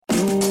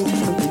So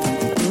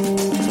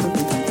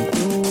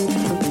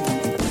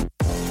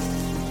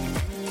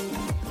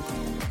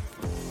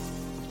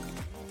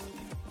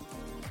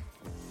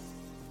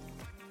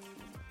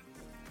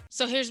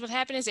Here's What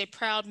Happened is a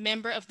proud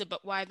member of the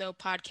But Why Though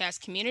podcast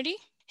community.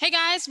 Hey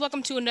guys,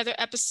 welcome to another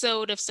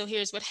episode of So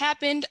Here's What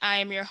Happened. I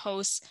am your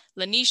host,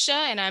 Lanisha,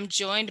 and I'm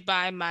joined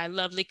by my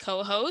lovely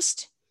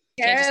co-host,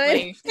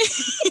 Carolyn.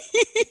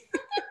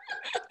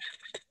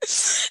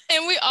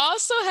 And we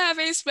also have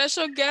a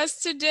special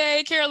guest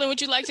today. Carolyn,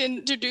 would you like to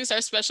introduce our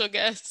special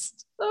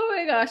guest? Oh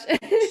my gosh.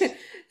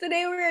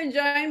 Today we are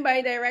joined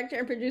by director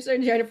and producer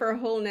Jennifer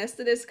Holness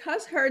to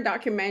discuss her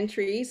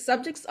documentary,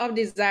 Subjects of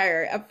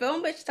Desire, a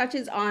film which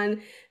touches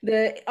on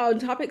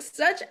topics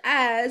such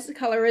as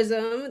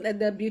colorism,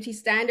 the beauty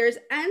standards,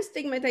 and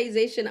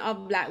stigmatization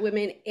of Black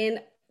women in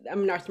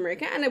North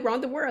America and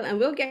around the world. And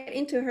we'll get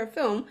into her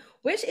film,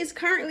 which is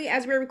currently,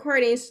 as we're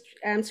recording,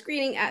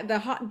 screening at the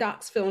Hot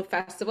Docs Film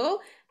Festival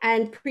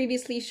and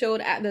previously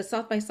showed at the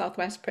South by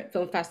Southwest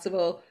Film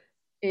Festival.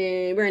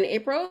 We're in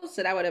April,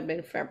 so that would have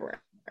been February.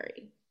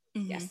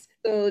 Mm-hmm. Yes.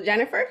 So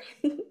Jennifer.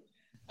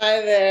 Hi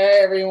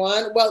there,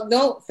 everyone. Well,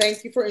 no,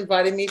 thank you for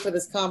inviting me for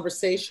this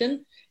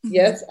conversation. Mm-hmm.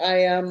 Yes,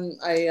 I'm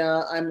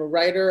a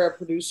writer, a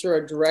producer,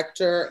 a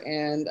director,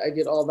 and I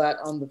did all that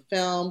on the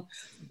film.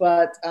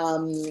 But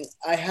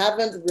I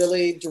haven't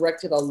really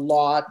directed a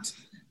lot.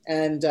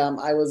 And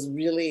I was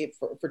really,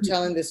 for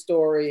telling this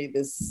story,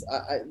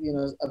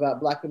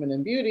 about Black women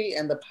in beauty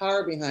and the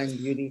power behind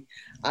beauty,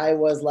 I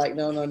was like,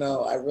 no,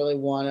 I really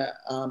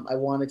I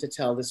wanted to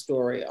tell the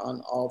story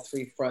on all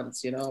three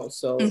fronts,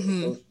 So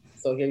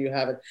here you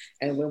have it.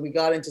 And when we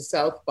got into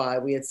South by,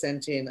 we had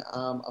sent in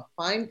a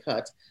fine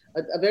cut,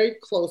 a very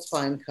close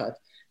fine cut.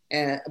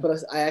 But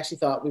I actually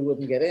thought we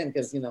wouldn't get in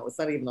because, it's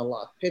not even a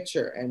locked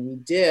picture. And we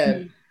did.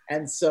 Mm-hmm.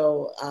 And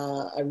so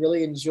I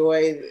really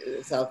enjoyed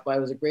South by.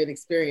 It was a great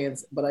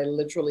experience, but I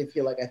literally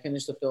feel like I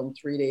finished the film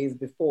 3 days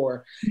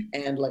before.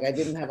 And like, I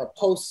didn't have a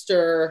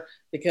poster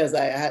because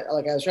I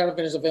was trying to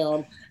finish the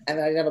film and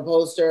I didn't have a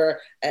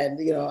poster and,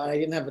 I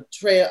didn't have a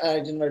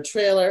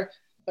trailer,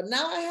 but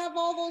now I have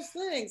all those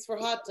things for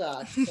Hot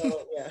Docs.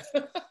 So yeah.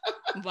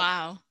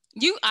 Wow.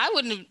 I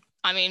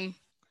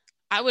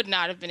would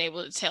not have been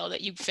able to tell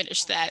that you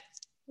finished that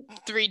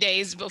 3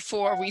 days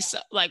before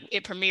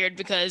it premiered,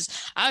 because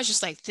I was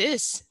just like,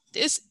 this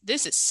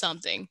is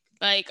something.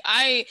 Like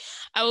I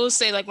will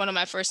say, like, one of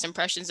my first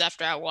impressions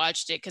after I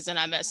watched it, because then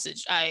I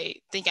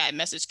think I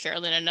messaged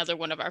Carolyn, another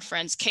one of our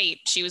friends, Kate.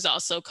 She was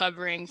also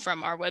covering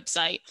from our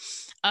website,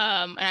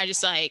 and I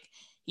just like,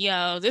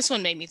 yo, this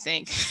one made me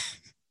think.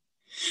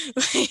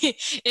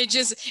 It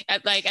just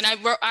like, and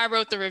I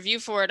wrote the review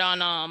for it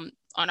on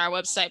our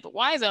website, But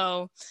Why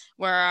Though,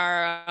 where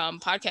our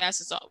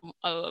podcast is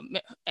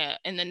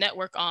in the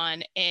network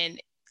on,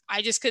 and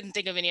I just couldn't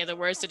think of any other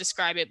words to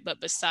describe it, but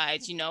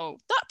besides,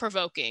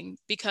 thought-provoking,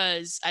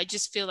 because I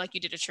just feel like you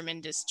did a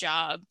tremendous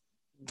job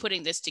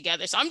putting this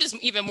together. So I'm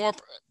even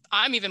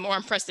more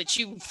impressed that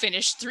you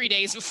finished 3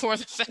 days before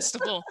the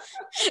festival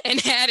and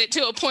had it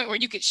to a point where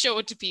you could show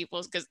it to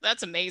people, because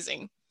that's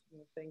amazing.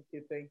 Thank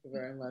you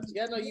very much.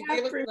 Yeah, no, you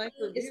gave us a nice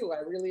review.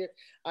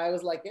 I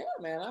was like, yeah,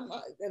 man,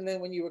 and then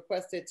when you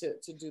requested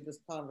to do this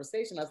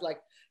conversation, I was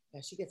like,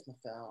 yeah, she gets my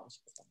film.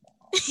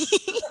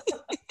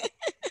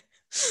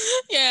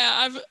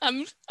 Yeah,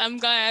 I'm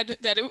glad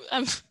that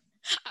I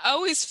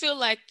always feel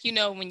like,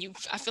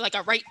 I feel like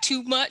I write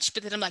too much,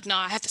 but then I'm like, no,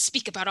 I have to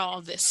speak about all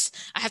of this.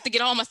 I have to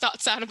get all my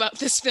thoughts out about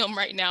this film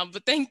right now.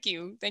 But thank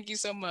you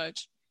so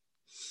much.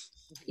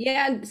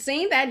 Yeah,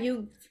 saying that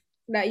you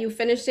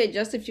finished it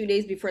just a few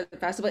days before the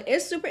festival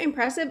is super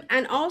impressive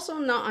and also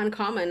not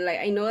uncommon. Like,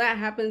 I know that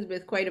happens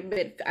with quite a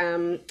bit,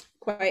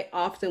 quite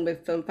often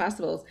with film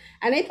festivals.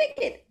 And I think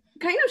it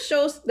kind of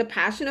shows the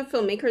passion of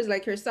filmmakers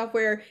like yourself,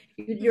 where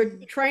you're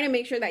trying to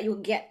make sure that you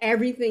get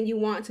everything you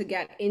want to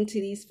get into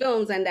these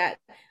films and that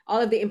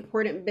all of the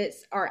important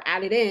bits are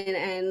added in.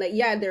 And like,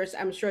 yeah,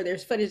 I'm sure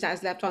there's footage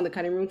that's left on the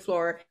cutting room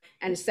floor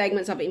and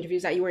segments of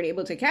interviews that you weren't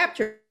able to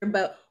capture,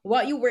 but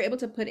what you were able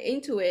to put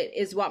into it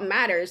is what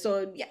matters.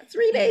 So yeah,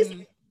 3 days.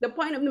 Mm-hmm. The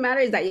point of the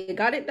matter is that you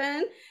got it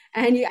done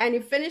and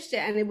you finished it,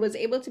 and it was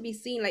able to be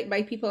seen like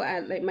by people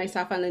like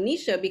myself and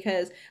Lanisha,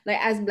 because like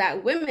as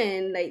Black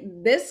women, like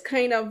this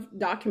kind of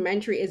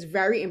documentary is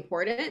very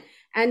important.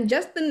 And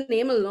just the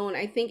name alone,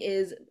 I think,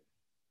 is,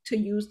 to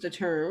use the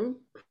term,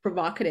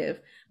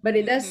 provocative, but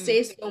it does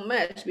say so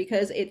much,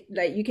 because it,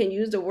 like, you can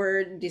use the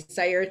word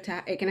desire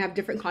it can have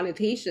different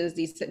connotations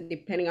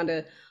depending on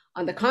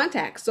the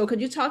context. So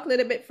could you talk a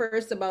little bit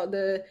first about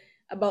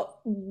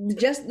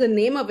just the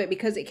name of it,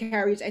 because it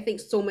carries, I think,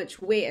 so much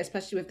weight,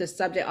 especially with the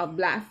subject of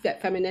Black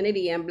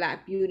femininity and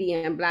Black beauty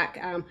and Black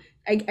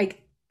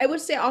I would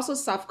say also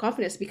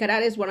self-confidence, because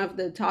that is one of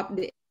the top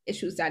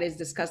issues that is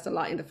discussed a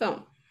lot in the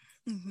film.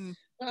 Mm-hmm.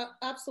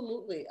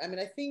 Absolutely. I mean,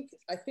 I think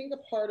a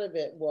part of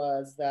it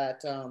was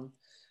that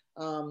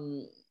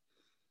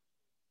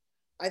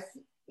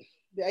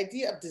the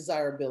idea of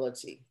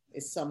desirability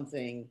is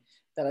something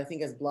that I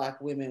think as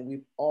Black women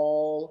we've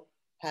all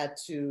had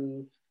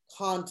to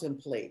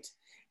contemplate.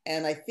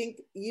 And I think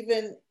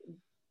even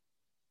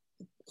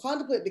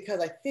contemplate, because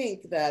I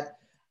think that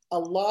a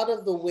lot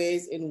of the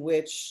ways in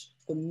which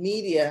the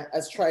media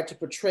has tried to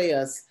portray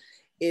us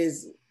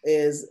is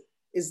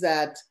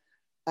that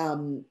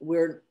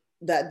we're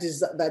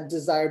that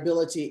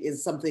desirability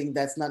is something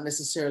that's not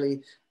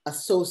necessarily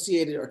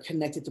associated or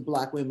connected to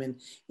Black women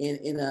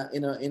in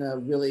a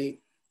really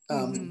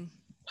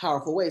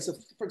powerful way. So,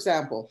 for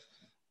example,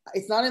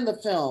 it's not in the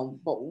film,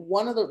 but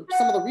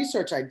some of the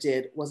research I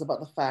did was about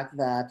the fact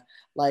that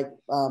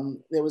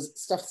there was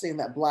stuff saying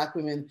that Black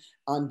women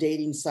on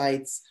dating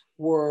sites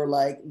were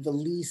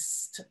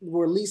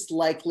least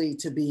likely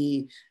to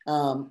be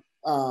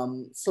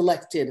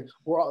selected,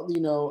 or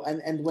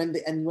and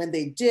when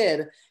they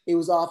did, it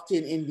was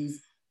often in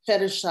these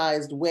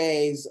fetishized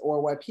ways,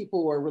 or where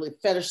people were really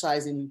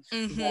fetishizing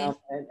them,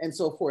 and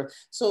so forth.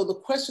 So the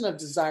question of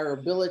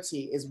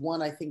desirability is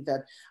one I think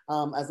that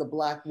as a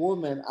Black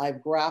woman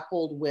I've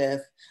grappled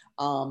with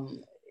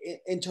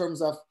in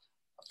terms of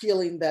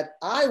feeling that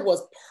I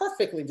was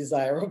perfectly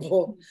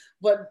desirable,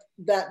 but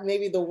that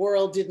maybe the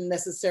world didn't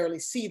necessarily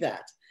see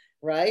that,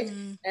 right?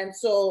 And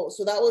so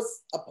that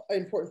was an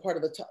important part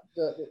of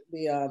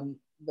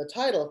the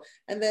title.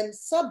 And then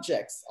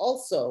subjects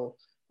also.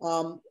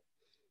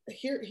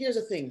 Here's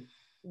the thing.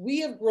 We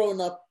have grown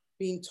up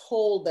being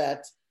told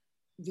that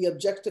the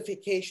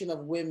objectification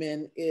of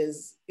women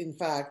is, in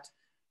fact,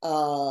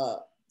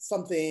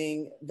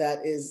 something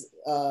that is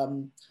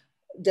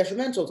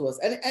detrimental to us.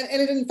 And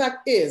it, in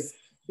fact, is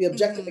the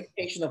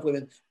objectification of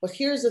women. But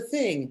here's the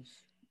thing.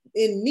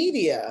 In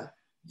media,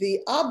 the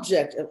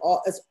object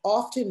has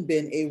often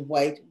been a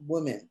white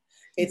woman.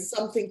 It's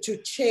something to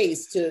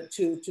chase, to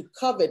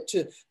covet,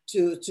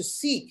 to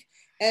seek.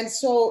 And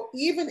so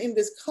even in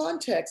this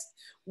context,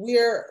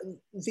 where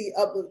the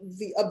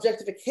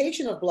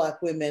objectification of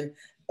Black women,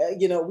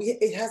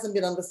 it hasn't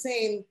been on the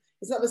same,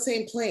 it's not the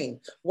same plane.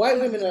 White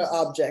women are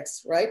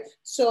objects, right?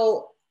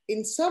 So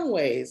in some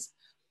ways,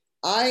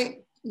 I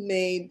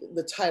made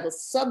the title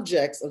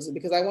Subjects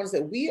because I want to say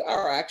we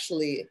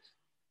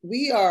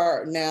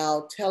are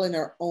now telling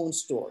our own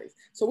stories.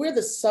 So we're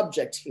the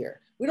subject here.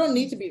 We don't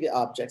need to be the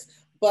objects,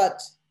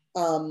 but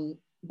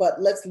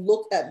let's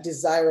look at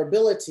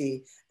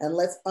desirability and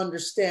let's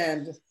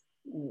understand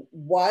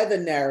why the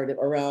narrative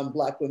around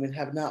Black women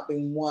have not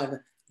been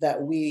one that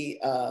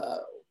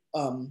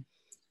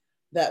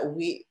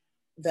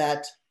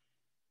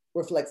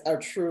reflects our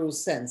true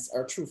sense,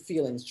 our true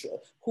feelings,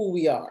 who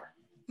we are.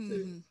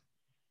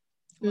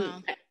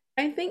 Wow.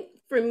 I think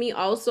for me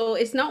also,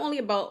 it's not only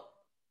about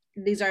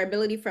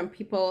desirability from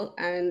people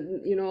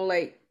and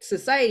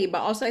society, but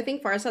also I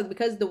think for ourselves,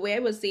 because the way I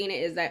was saying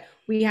it is that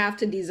we have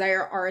to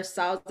desire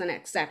ourselves and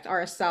accept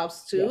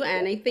ourselves too.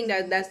 And I think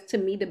that that's, to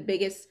me, the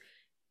biggest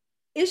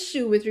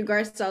issue with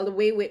regards to the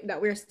way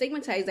that we're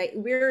stigmatized. Like,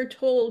 we're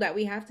told that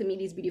we have to meet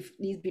these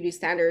beauty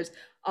standards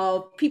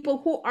of people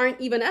who aren't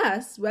even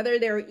us, whether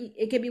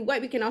it could be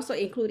white. We can also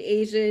include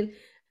Asian,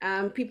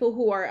 people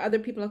who are other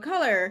people of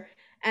color,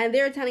 and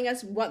they're telling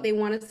us what they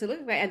want us to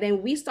look like. And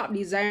then we stop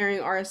desiring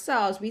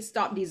ourselves. We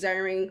stop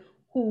desiring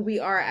who we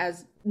are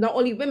as not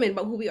only women,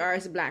 but who we are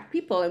as Black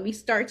people. And we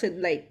start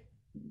to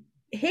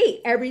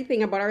hate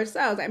everything about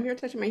ourselves. I'm here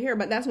touching my hair,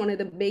 but that's one of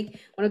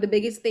the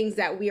biggest things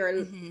that we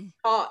are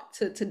taught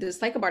to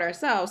dislike about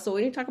ourselves. So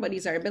when you talk about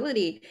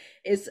desirability,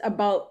 it's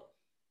about,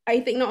 I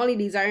think, not only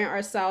desiring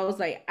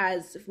ourselves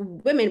as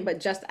women, but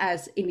just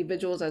as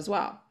individuals as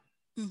well.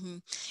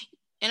 And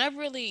I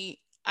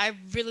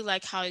really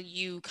like how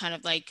you kind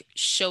of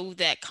show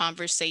that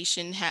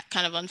conversation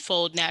kind of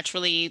unfold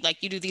naturally.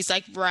 Like, you do these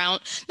not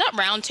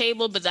round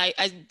table, but I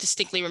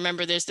distinctly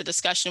remember there's the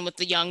discussion with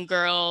the young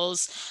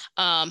girls,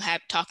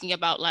 talking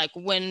about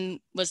when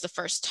was the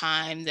first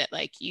time that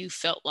you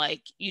felt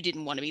like you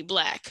didn't want to be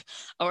Black,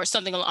 or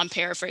something. I'm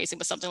paraphrasing,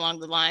 but something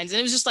along the lines. And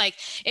it was just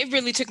it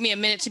really took me a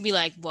minute to be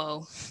like,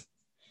 whoa.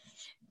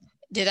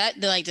 Did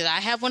I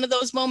have one of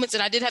those moments?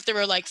 And I did have to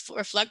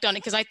reflect on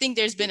it, because I think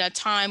there's been a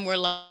time where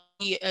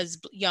as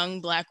young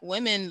Black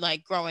women,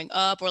 growing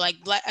up, or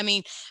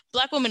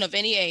Black women of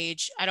any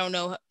age, I don't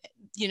know,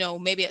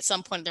 maybe at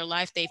some point in their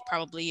life, they've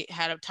probably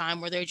had a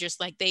time where they're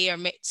just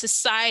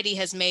society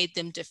has made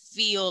them to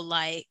feel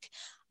like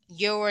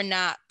you're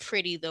not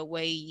pretty the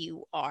way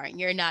you are, and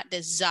you're not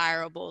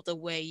desirable the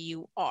way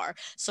you are.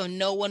 So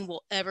no one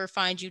will ever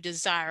find you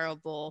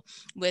desirable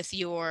with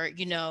your,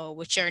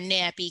 with your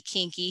nappy,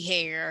 kinky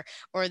hair,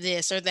 or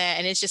this or that.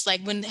 And it's just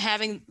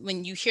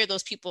when you hear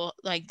those people,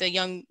 the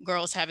young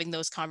girls having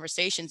those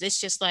conversations,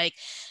 it's just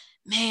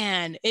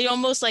man, it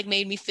almost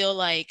made me feel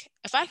like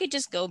if I could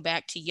just go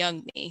back to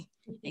young me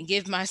and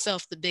give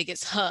myself the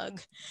biggest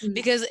hug.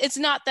 Because it's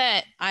not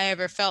that I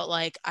ever felt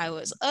like I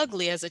was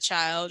ugly as a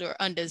child or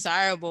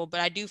undesirable, but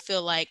I do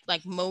feel like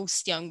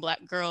most young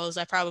Black girls,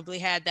 I probably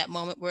had that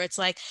moment where it's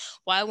like,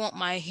 why won't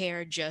my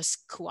hair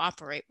just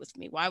cooperate with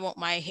me? Why won't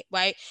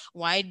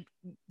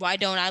why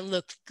don't I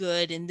look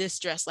good in this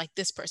dress like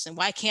this person?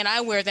 Why can't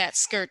I wear that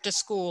skirt to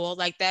school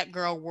like that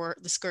girl wore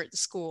the skirt to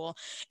school?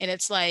 And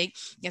it's like,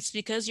 it's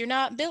because you're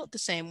not built the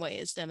same way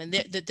as them. And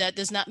that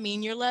does not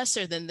mean you're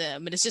lesser than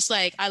them. And it's just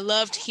like, I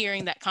loved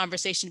hearing that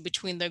conversation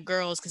between the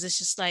girls, because it's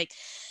just like,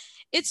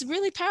 it's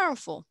really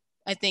powerful.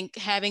 I think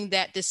having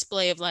that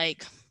display of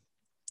like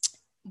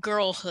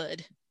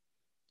girlhood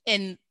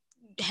and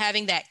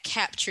having that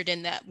captured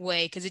in that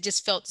way, because it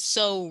just felt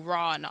so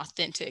raw and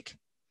authentic.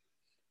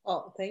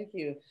 Oh, thank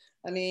you.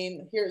 I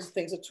mean, here's the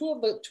thing. So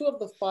two of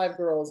the five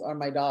girls are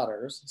my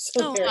daughters.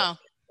 So wow.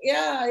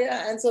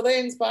 Yeah. And so they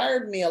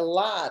inspired me a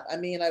lot. I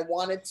mean, I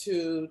wanted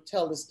to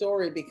tell the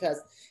story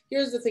because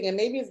here's the thing, and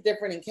maybe it's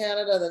different in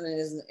Canada than it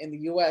is in the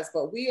US,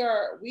 but we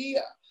are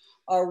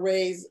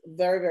raised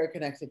very, very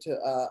connected to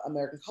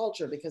American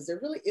culture, because there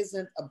really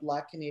isn't a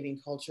Black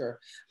Canadian culture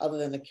other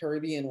than the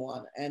Caribbean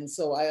one. And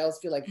so I always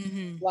feel like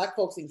Black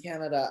folks in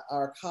Canada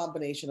are a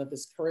combination of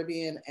this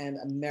Caribbean and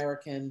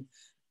American,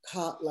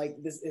 like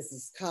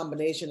this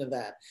combination of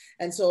that.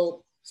 And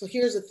so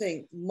here's the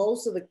thing,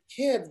 most of the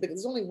kids, because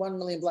there's only 1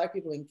 million Black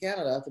people in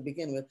Canada to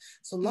begin with,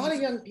 so a lot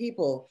of young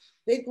people,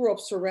 they grew up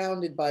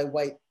surrounded by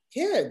white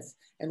kids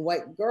and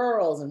white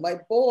girls and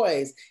white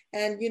boys,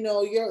 and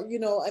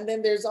and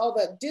then there's all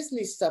that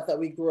Disney stuff that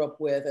we grew up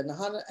with, and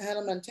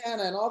Hannah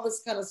Montana and all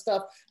this kind of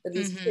stuff that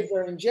these kids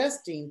are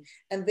ingesting,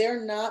 and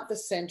they're not the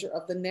center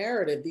of the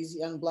narrative, these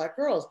young Black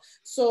girls.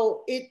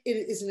 So it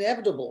is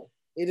inevitable.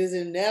 It is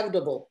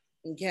inevitable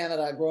in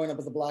Canada, growing up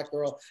as a Black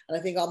girl, and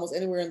I think almost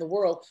anywhere in the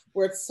world,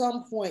 where at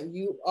some point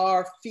you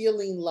are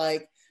feeling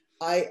like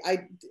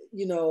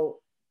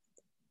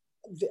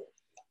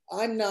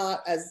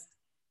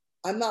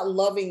I'm not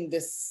loving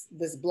this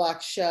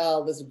Black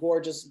shell, this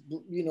gorgeous,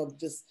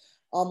 this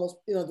almost,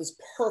 this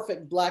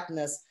perfect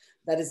Blackness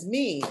that is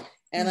me.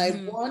 And I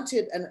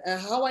wanted, and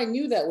how I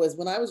knew that was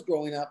when I was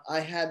growing up, I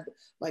had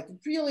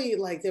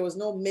there was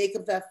no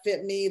makeup that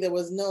fit me. There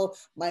was no,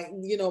 my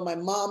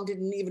mom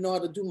didn't even know how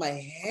to do my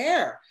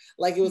hair.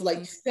 Like it was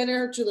like sending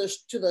her to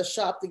the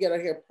shop to get her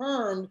hair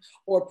permed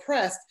or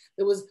pressed.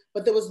 There was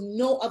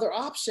no other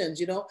options,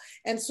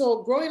 And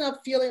so growing up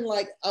feeling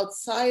like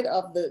outside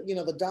of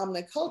the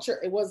dominant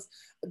culture, it was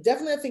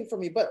definitely a thing for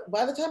me. But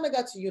by the time I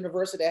got to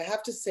university, I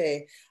have to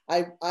say,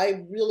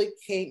 I really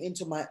came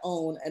into my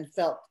own and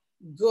felt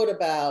good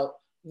about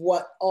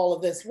what all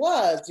of this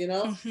was,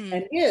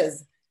 and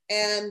is.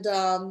 And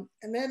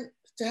then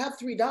to have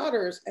three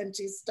daughters and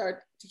to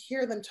start to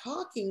hear them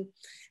talking,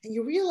 and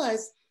you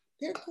realize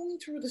they're going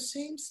through the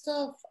same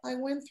stuff I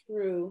went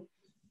through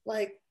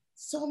like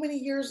so many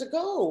years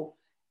ago.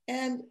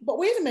 But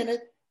wait a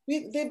minute,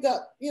 they've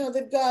got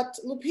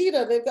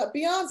Lupita, they've got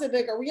Beyonce,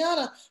 they've got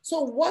Rihanna. So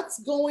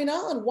what's going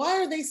on?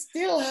 Why are they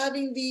still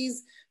having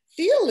these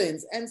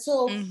feelings? And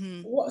so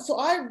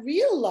I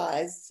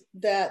realized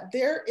that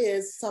there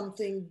is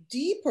something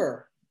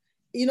deeper.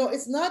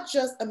 It's not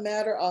just a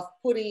matter of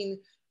putting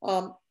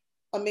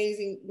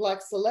amazing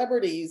Black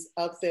celebrities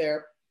out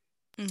there.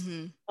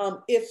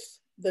 If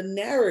the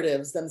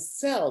narratives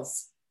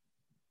themselves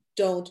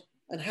don't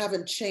and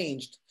haven't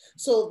changed.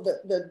 So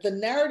the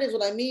narratives,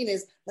 what I mean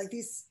is like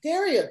these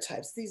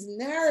stereotypes, these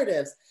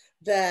narratives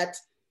that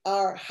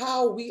are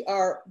how we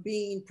are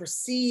being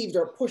perceived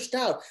or pushed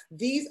out.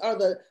 These are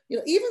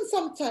even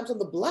sometimes in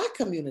the Black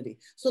community.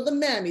 So the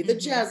Mammy, the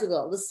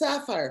Jezebel, the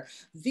Sapphire,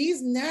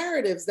 these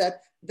narratives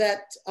that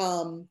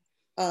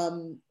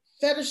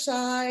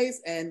fetishize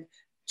and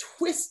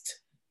twist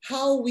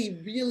how we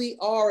really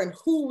are and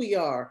who we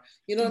are,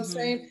 what I'm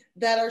saying?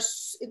 That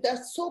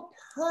so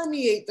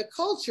permeate the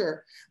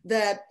culture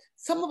that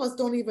some of us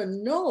don't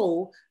even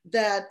know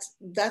that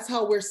that's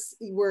how we're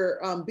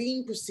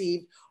being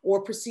perceived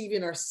or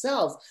perceiving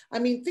ourselves. I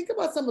mean, think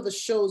about some of the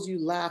shows you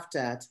laughed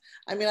at.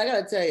 I mean, I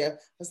gotta tell you, I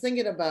was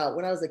thinking about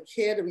when I was a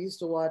kid, we used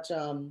to watch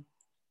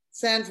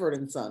Sanford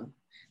and Son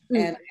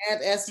and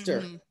Aunt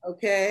Esther,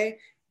 okay?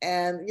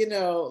 And,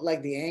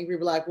 like the angry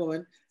Black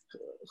woman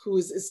who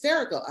is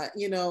hysterical.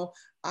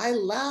 I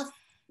laughed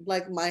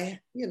like my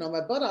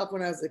butt off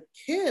when I was a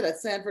kid at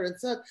Sanford and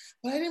Son,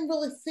 but I didn't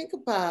really think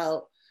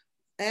about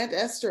Aunt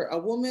Esther, a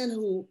woman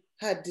who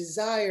had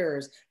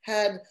desires,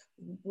 had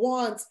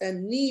wants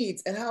and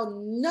needs, and how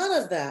none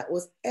of that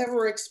was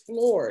ever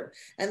explored.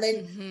 And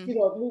then,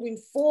 moving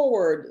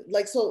forward,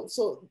 like so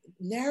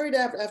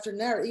narrative after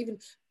narrative, even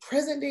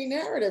present day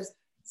narratives,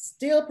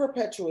 still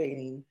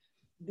perpetuating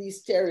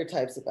these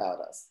stereotypes about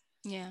us.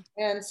 Yeah.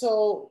 And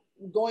so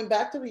going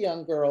back to the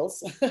young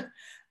girls,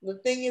 the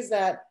thing is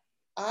that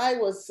I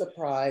was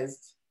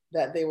surprised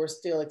that they were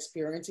still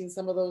experiencing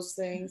some of those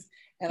things.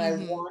 And I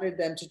wanted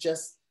them to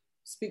just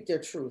speak their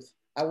truth.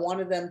 I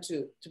wanted them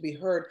to be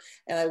heard.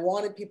 And I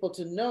wanted people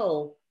to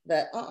know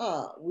that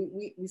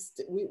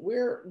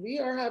we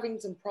are having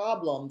some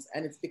problems,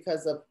 and it's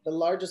because of the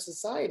larger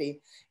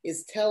society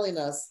is telling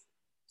us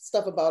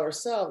stuff about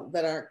ourselves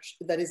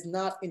that is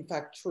not in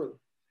fact true.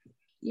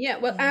 Yeah,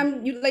 well,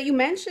 you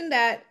mentioned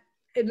that,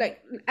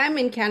 like, I'm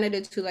in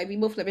Canada too. Like, we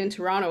both live in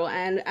Toronto,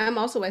 and I'm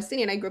also West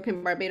Indian. I grew up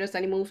in Barbados,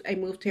 and I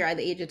moved here at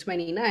the age of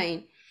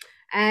 29,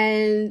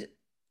 and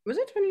was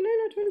it 29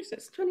 or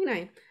 26?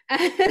 29.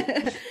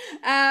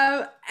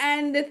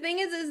 And the thing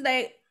is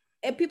that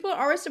people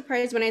are always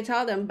surprised when I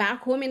tell them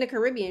back home in the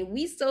Caribbean,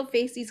 we still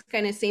face these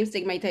kind of same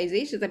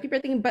stigmatizations that people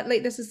are thinking, but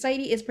like the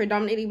society is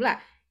predominantly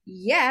Black.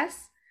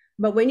 Yes,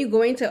 but when you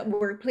go into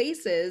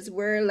workplaces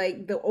where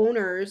like the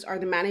owners or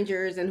the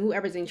managers and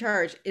whoever's in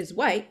charge is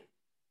white,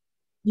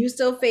 you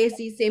still face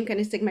these same kind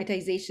of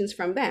stigmatizations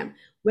from them.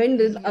 When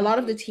a lot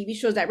of the TV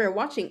shows that we're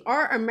watching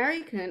are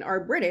American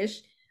or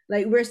British,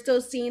 like we're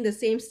still seeing the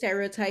same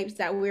stereotypes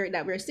that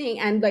we're seeing,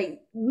 and like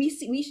we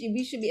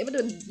should be able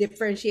to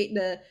differentiate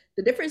the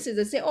differences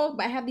and say, oh,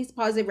 but I have these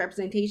positive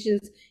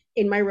representations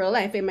in my real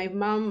life, in my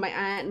mom, my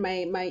aunt,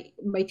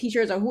 my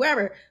teachers, or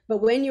whoever.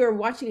 But when you're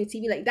watching the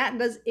TV, like that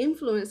does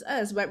influence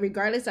us, but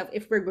regardless of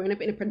if we're growing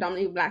up in a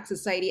predominantly Black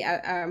society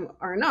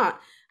or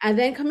not. And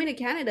then coming to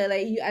Canada,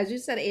 like as you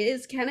said,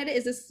 Canada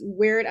is this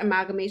weird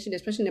amalgamation,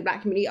 especially in the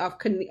Black community, of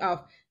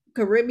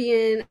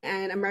Caribbean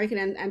and American,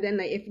 and then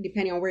like if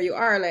depending on where you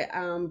are, like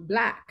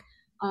Black,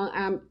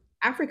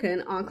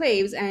 African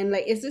enclaves, and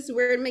like it's this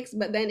weird mix.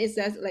 But then it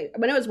says, like,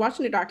 when I was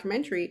watching the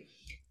documentary,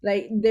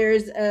 like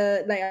there's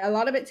like a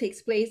lot of it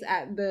takes place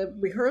at the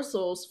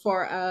rehearsals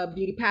for a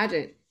beauty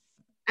pageant.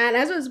 And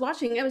as I was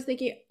watching, I was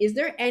thinking, is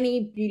there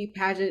any beauty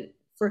pageant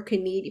for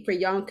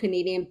young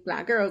Canadian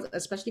Black girls,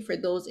 especially for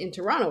those in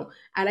Toronto?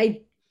 And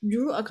I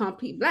drew a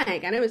complete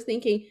blank, and I was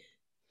thinking,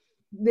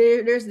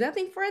 there's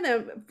nothing for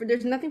them.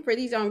 There's nothing for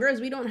these young girls.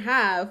 We don't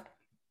have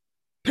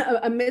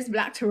a Miss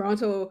Black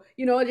Toronto,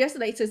 just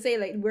like to say,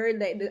 like, we're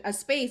like a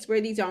space where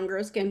these young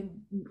girls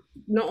can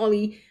not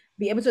only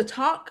be able to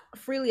talk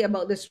freely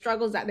about the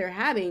struggles that they're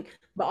having,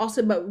 but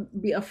also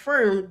be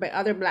affirmed by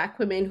other Black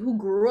women who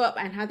grew up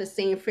and had the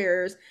same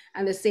fears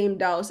and the same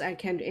doubts and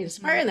can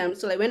inspire them.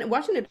 So like when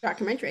watching the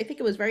documentary, I think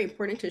it was very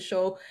important to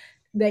show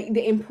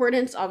the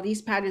importance of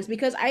these patterns,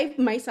 because I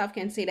myself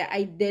can say that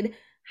I did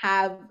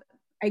have,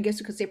 I guess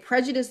you could say,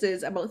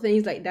 prejudices about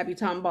things like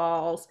debutante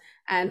balls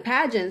and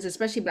pageants,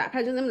 especially Black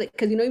pageants. I'm like,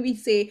 because we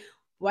say,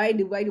 why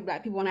do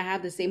Black people want to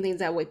have the same things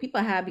that white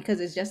people have? Because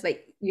it's just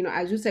like,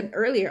 as you said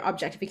earlier,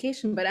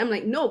 objectification. But I'm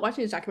like, no,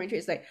 watching this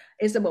documentary,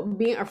 it's about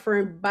being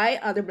affirmed by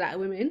other Black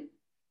women.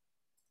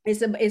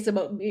 It's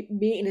about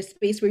being in a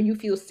space where you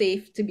feel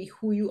safe to be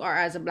who you are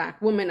as a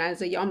Black woman,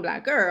 as a young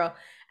Black girl.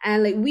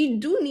 And like, we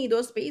do need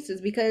those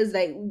spaces, because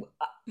like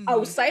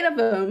outside of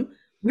them,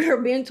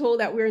 we're being told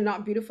that we're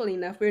not beautiful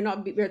enough.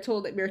 We're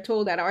told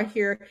that our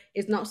hair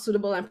is not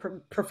suitable and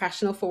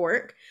professional for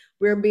work.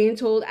 We're being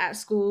told at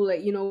school,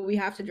 like, we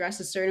have to dress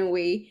a certain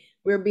way.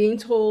 We're being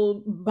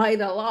told by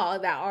the law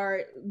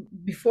that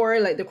before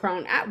like the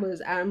Crown Act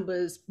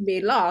was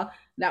made law,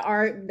 that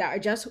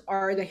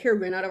the hair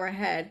growing out of our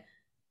head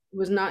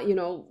was not,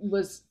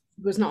 was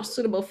not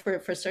suitable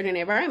for certain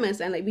environments.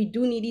 And like, we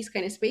do need these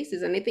kind of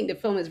spaces. And I think the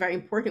film is very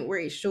important where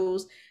it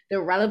shows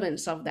the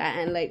relevance of that.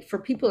 And like, for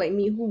people like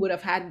me who would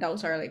have had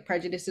doubts or like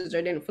prejudices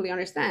or didn't fully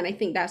understand, I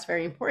think that's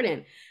very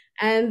important.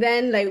 And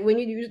then like when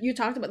you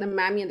talked about the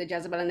Mammy and the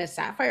Jezebel and the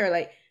Sapphire,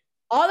 like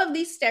all of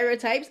these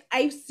stereotypes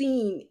I've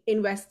seen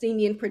in West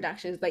Indian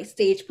productions, like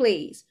stage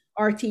plays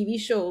or TV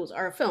shows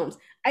or films.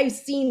 I've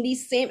seen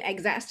these same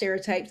exact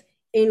stereotypes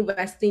in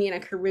West Indian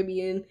and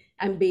Caribbean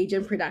and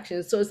Bajan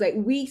productions. So it's like,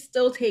 we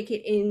still take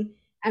it in,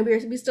 and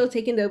we're still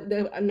taking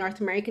the North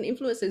American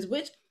influences,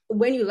 which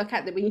when you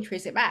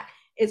trace it back,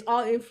 it's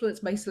all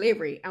influenced by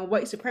slavery and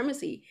white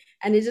supremacy.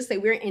 And it's just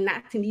like, we're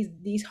enacting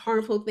these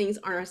harmful things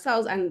on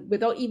ourselves, and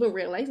without even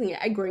realizing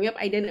it. Growing up,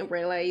 I didn't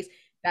realize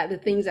that the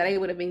things that I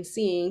would have been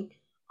seeing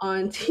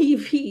on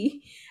TV,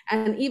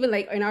 and even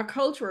like in our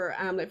culture,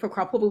 like for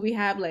Krapopo, we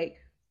have like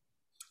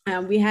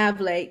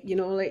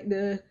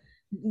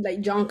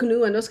like John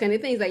Canoe and those kind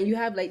of things. Like, you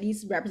have like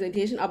these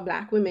representation of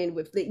Black women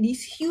with like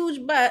these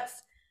huge butts.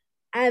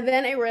 And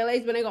then I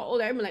realized when I got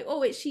older, I'm like,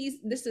 oh wait,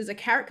 this is a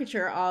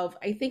caricature of,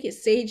 I think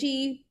it's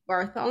Seiji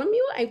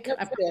Bartholomew.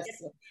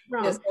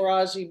 Yes,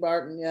 Taraji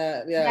Barton.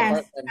 Yeah.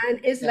 Yes. Barton.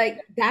 And it's like,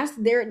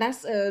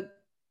 that's a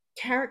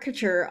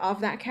caricature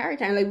of that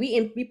character. And like,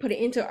 we put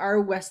it into our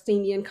West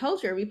Indian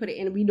culture. We put it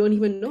in, we don't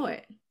even know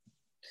it.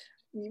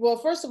 Well,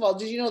 first of all,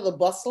 did you know the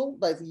bustle,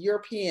 like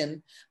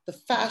the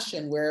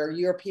fashion where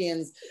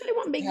Europeans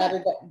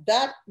had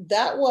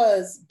that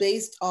was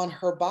based on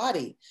her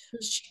body.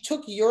 She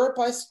took Europe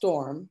by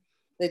storm.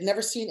 They'd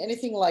never seen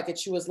anything like it.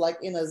 She was like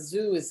in a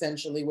zoo,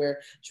 essentially, where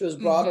she was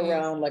brought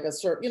around like a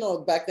circus. You know,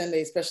 back then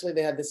they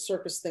had this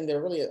circus thing they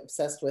were really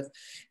obsessed with.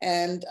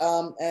 And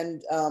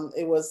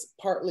it was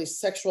partly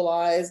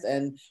sexualized,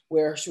 and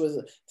where she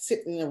was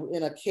sitting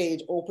in a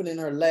cage, opening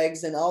her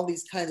legs and all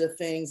these kinds of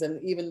things.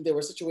 And even there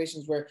were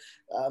situations where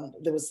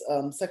there was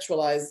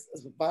sexualized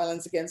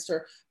violence against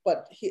her.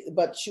 But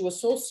she was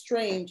so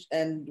strange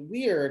and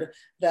weird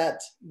that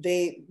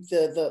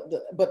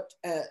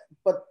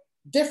but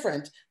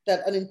different,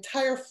 that an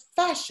entire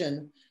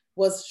fashion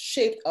was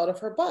shaped out of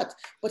her butt.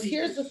 But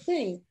here's the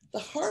thing, the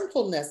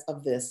harmfulness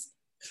of this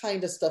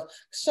kind of stuff.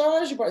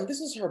 Sarah Barton,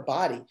 this is her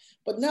body.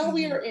 But now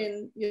we are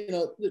in,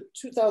 the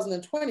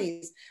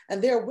 2020s,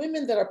 and there are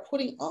women that are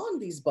putting on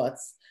these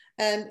butts,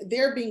 and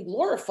they're being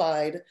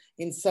glorified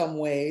in some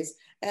ways.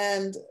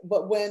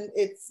 But when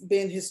it's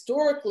been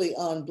historically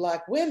on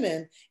Black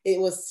women,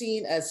 it was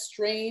seen as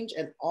strange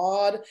and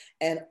odd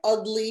and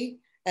ugly.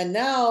 And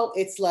now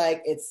it's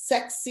like, it's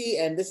sexy,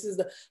 and this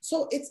is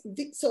so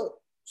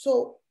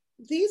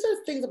these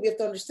are things that we have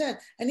to understand.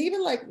 And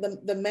even like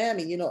the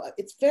mammy,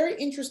 it's very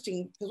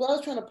interesting, because what I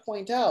was trying to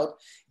point out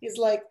is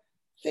like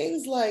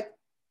things like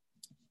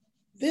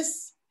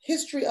this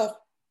history of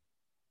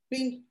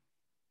being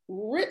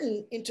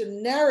written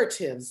into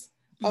narratives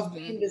of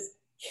being this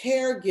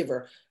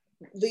caregiver.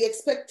 The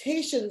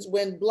expectations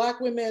when Black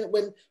women,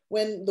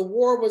 when the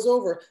war was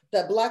over,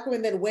 that Black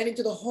women then went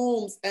into the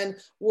homes and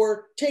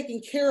were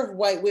taking care of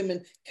white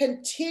women,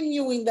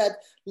 continuing that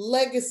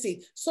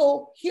legacy.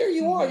 So here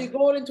you are, you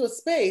go out into a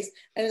space,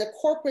 and in a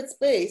corporate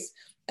space,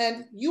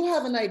 and you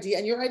have an idea,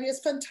 and your idea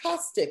is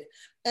fantastic.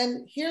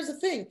 And here's the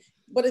thing,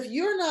 but if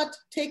you're not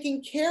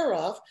taking care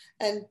of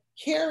and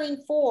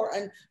caring for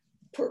and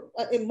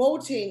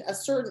emoting a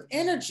certain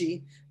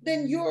energy,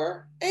 then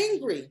you're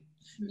angry.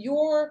 You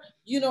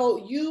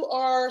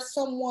are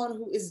someone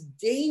who is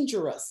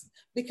dangerous,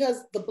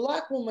 because the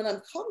Black woman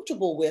I'm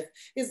comfortable with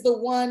is the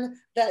one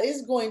that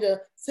is going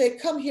to say,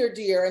 come here,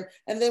 dear.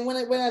 And then when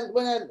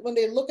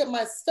they look at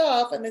my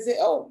stuff and they say,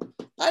 oh,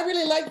 I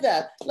really like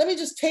that. Let me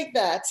just take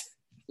that.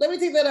 Let me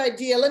take that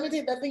idea. Let me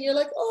take that thing. You're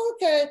like, oh,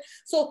 okay.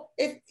 So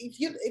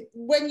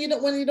when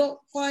you don't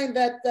find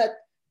that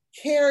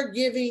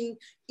caregiving,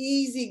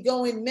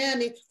 easygoing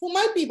mammy, who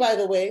might be, by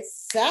the way,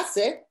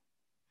 sassy,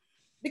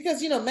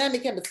 because mammy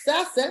can be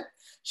sassy.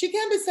 She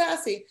can be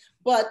sassy,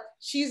 but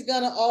she's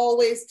gonna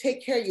always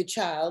take care of you,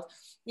 child.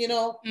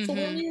 So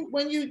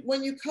when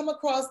you come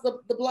across the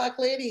Black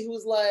lady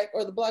who's like,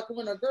 or the Black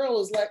woman or girl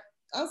who's like,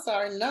 I'm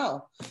sorry,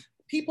 no.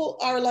 People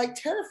are like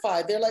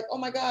terrified. They're like, oh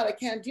my God, I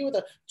can't deal with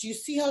her. Do you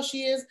see how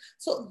she is?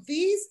 So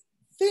these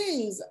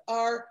things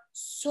are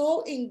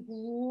so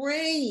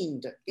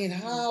ingrained in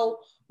how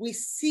we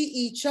see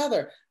each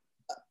other.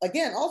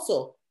 Again,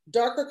 also,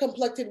 darker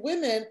complected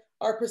women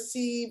are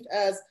perceived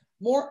as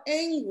more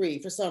angry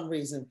for some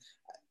reason.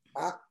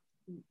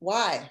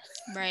 Why?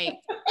 Right.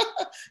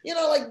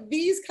 Like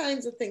these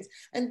kinds of things.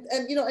 And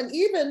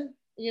even,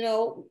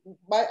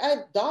 I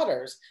have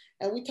daughters,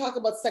 and we talk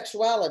about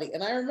sexuality.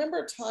 And I remember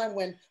a time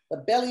when the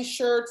belly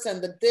shirts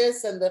and the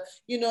this and the,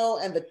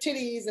 and the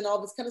titties and all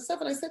this kind of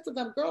stuff. And I said to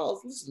them,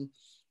 girls, listen,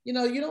 you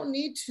don't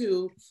need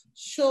to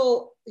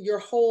show your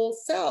whole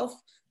self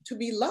to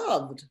be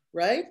loved,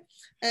 right?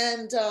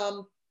 And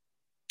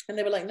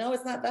they were like, no,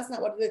 it's not, that's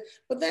not what it is.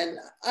 But then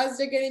as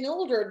they're getting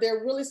older,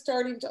 they're really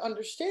starting to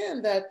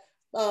understand that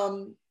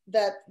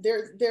that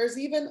there's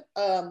even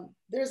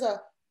there's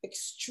a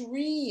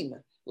extreme,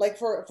 like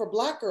for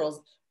Black girls,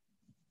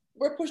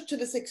 we're pushed to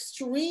this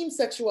extreme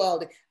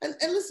sexuality. And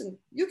listen,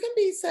 you can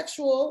be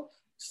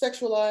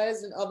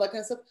sexualized and all that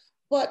kind of stuff,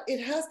 but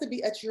it has to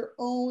be at your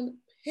own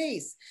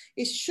pace.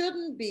 It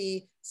shouldn't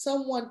be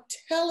someone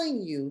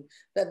telling you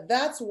that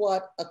that's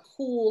what a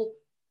cool,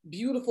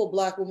 beautiful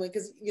Black woman,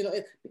 because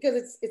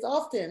it's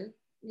often,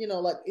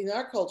 like in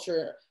our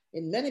culture,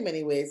 in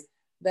many ways,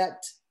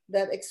 that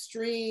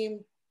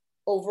extreme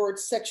overt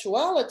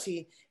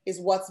sexuality is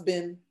what's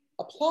been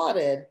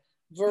applauded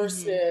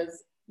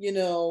versus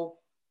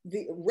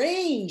the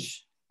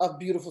range of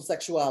beautiful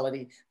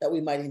sexuality that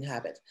we might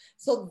inhabit.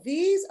 So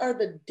these are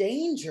the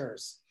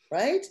dangers,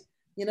 right?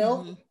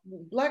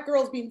 Black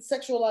girls being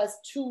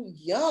sexualized too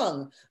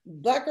young,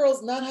 Black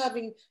girls not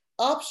having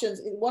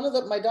options.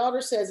 My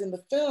daughter says in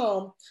the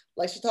film,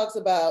 like she talks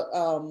about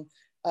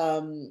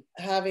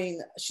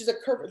she's a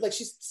curve, like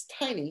she's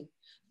tiny,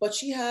 but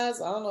she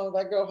has, I don't know,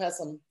 that girl has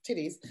some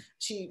titties.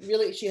 She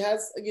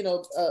has,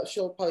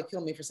 she'll probably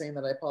kill me for saying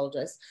that, I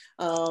apologize.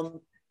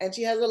 And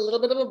she has a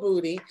little bit of a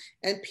booty,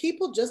 and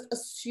people just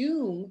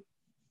assume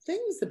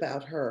things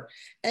about her.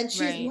 And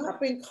she's not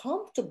been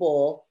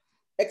comfortable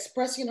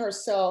expressing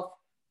herself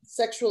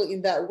sexually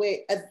in that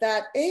way at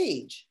that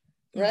age,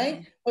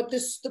 right? But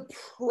the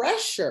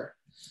pressure.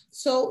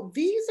 So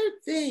these are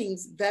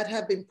things that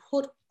have been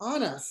put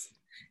on us,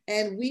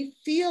 and we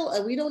feel,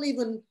 and we don't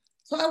even,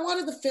 so I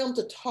wanted the film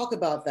to talk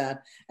about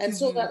that. And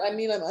so that,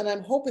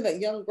 I'm hoping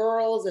that young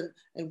girls and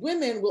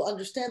women will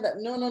understand that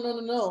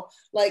no.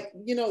 Like,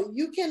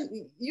 you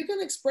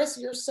can express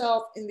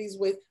yourself in these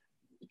ways.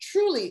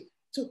 Truly,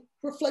 to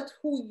reflect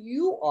who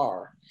you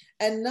are,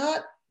 and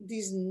not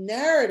these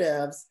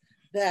narratives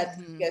that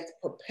get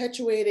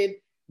perpetuated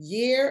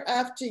year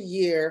after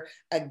year,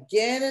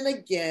 again and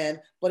again,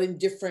 but in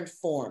different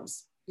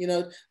forms.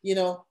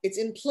 It's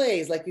in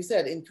plays, like you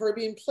said, in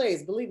Caribbean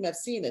plays. Believe me, I've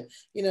seen it.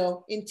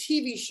 In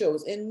TV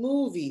shows, in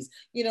movies.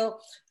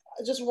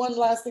 Just one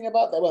last thing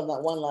about that. Well,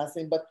 not one last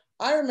thing, but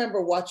I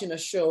remember watching a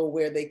show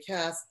where they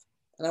cast,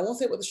 and I won't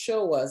say what the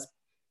show was,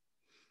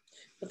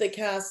 but they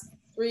cast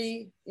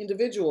 3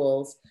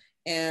 individuals,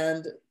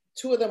 and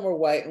 2 of them were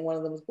white and 1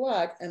 of them was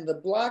black, and the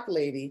black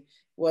lady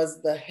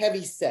was the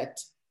heavy set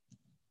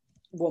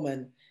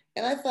woman.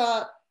 And I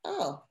thought,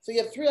 oh, so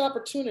you have 3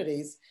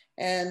 opportunities,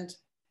 and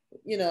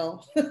and then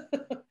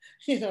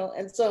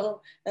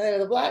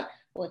the black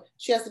one,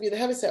 she has to be the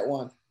heavyset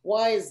one.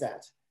 Why is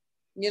that?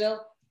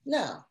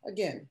 Now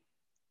again,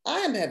 I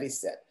am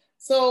heavyset,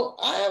 so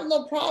I have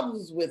no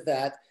problems with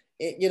that.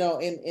 In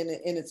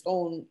its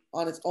own,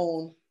 on its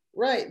own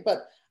right.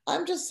 But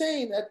I'm just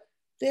saying that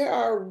there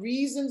are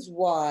reasons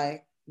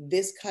why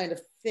this kind of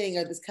thing,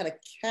 or this kind of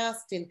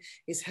casting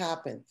is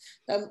happening,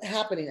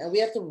 and we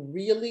have to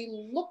really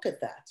look at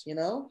that.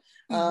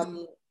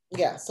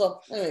 Yeah.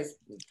 So anyways,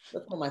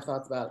 that's one of my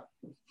thoughts about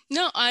it.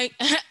 No, I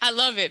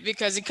love it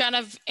because it kind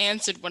of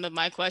answered one of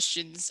my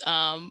questions,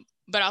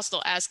 but I'll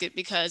still ask it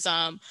because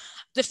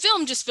the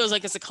film just feels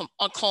like it's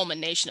a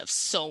culmination of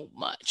so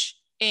much.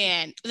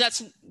 And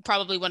that's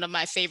probably one of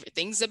my favorite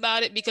things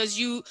about it, because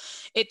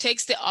it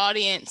takes the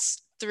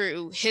audience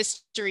through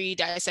history,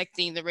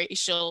 dissecting the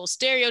racial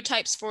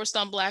stereotypes forced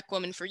on Black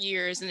women for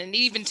years. And then it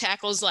even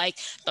tackles like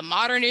the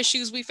modern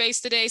issues we face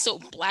today. So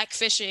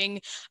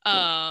blackfishing,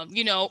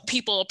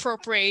 people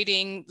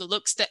appropriating the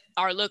looks,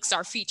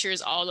 our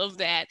features, all of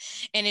that.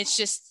 And it's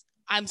just,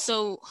 I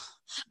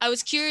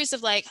was curious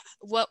of like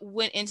what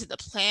went into the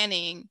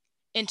planning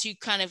into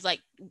kind of like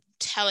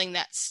telling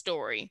that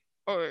story.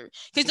 Or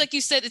because like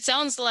you said, it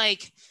sounds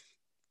like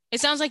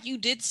you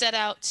did set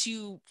out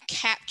to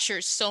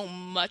capture so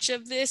much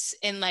of this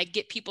and like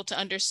get people to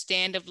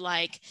understand of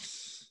like,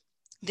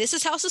 this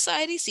is how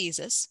society sees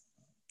us,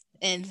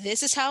 and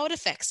this is how it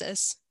affects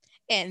us,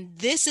 and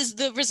this is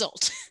the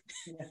result.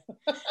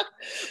 Yeah.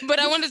 But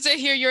I wanted to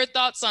hear your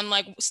thoughts on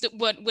like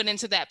what went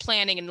into that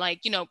planning and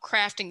like,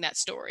 crafting that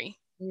story.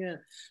 Yeah.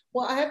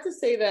 Well, I have to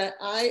say that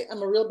I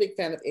am a real big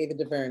fan of Ava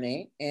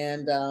DuVernay,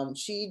 and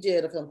she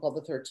did a film called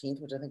The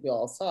 13th, which I think we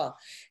all saw.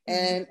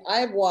 And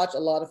I've watched a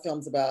lot of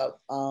films about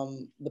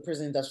the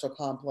prison industrial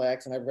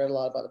complex, and I've read a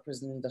lot about the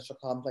prison industrial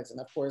complex. And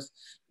of course,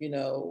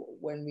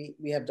 when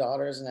we have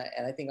daughters,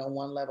 and I think on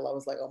one level I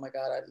was like, oh my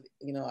God,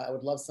 I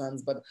would love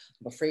sons, but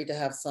I'm afraid to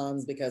have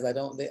sons because I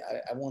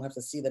won't have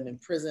to see them in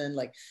prison.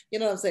 Like, you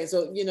know what I'm saying?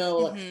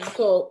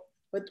 So,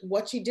 but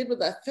what she did with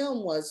that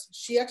film was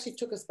she actually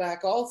took us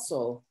back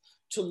also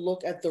to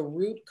look at the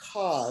root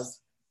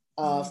cause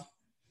of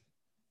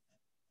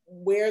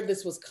where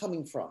this was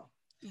coming from.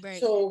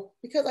 Right. So,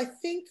 because I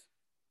think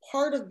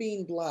part of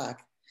being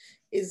Black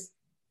is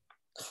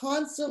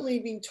constantly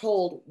being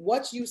told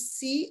what you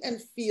see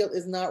and feel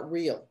is not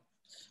real.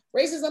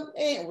 Racism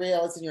ain't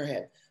real, it's in your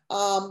head.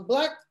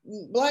 Black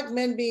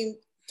men being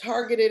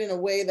targeted in a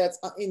way that's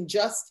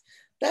unjust,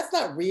 that's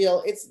not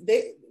real.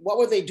 What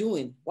were they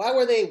doing? Why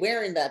were they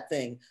wearing that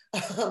thing?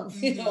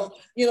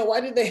 Why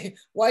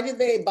did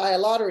they buy a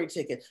lottery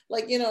ticket?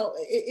 Like,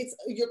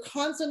 you're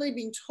constantly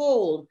being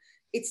told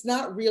it's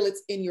not real,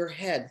 it's in your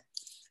head.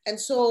 And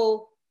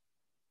so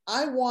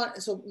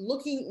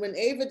when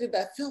Ava did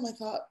that film, I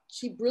thought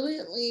she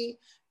brilliantly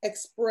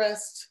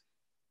expressed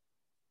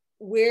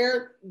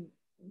where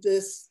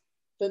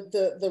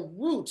the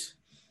root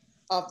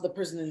of the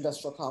prison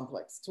industrial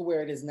complex to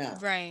where it is now.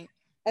 Right.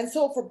 And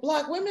so for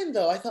Black women,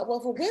 though, I thought, well,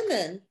 for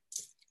women,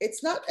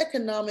 it's not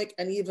economic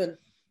and even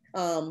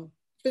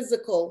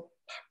physical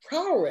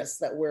prowess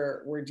that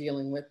we're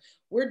dealing with.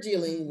 We're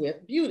dealing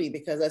with beauty,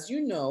 because as you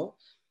know,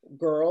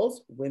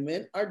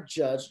 women are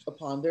judged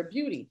upon their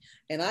beauty.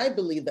 And I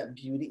believe that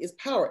beauty is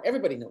power.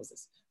 Everybody knows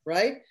this,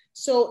 right?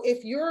 So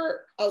if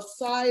you're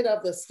outside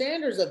of the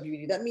standards of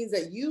beauty, that means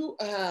that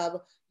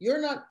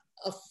you're not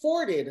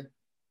afforded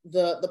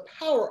the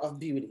power of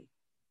beauty,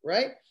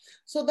 right?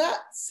 So that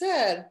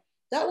said,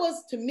 that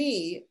was, to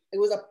me, it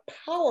was a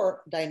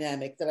power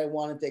dynamic that I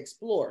wanted to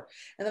explore.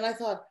 And then I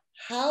thought,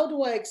 how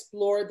do I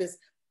explore this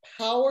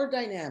power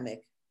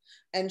dynamic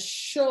and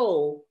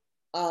show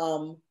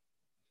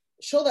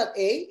that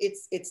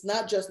it's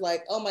not just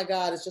like, oh my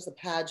God, it's just a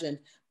pageant,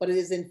 but it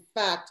is in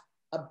fact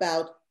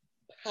about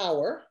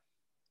power.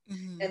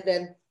 And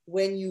then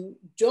when you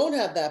don't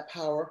have that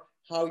power,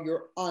 how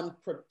you're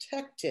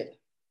unprotected.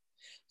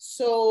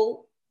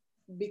 So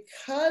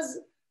because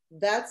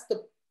that's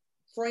the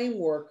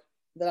framework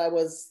that I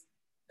was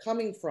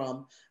coming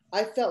from,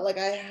 I felt like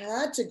I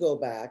had to go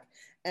back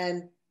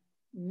and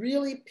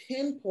really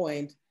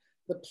pinpoint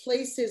the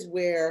places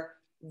where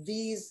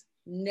these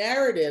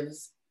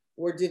narratives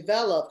were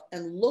developed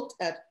and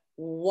looked at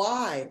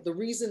the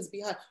reasons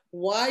behind,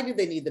 why did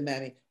they need the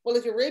mammy? Well,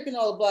 if you're raping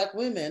all the Black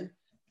women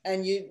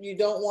and you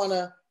don't want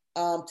to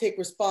take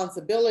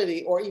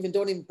responsibility or even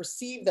don't even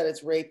perceive that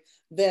it's rape,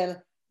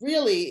 then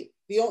really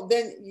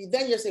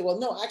then you say, well,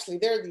 no, actually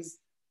there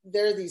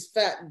are these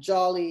fat,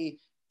 jolly,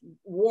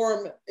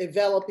 warm,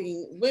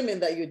 enveloping women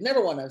that you'd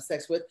never want to have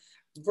sex with.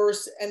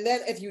 And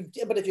then if you're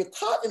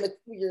caught in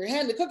your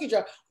hand in the cookie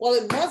jar, well,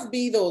 it must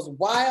be those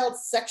wild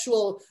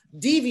sexual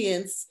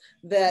deviants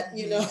that,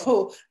 you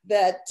know,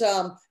 that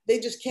they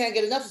just can't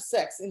get enough of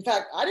sex. In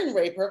fact, I didn't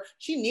rape her.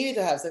 She needed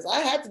to have sex.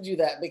 I had to do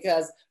that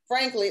because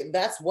frankly,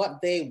 that's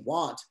what they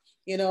want,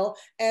 you know?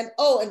 And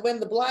when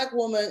the Black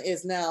woman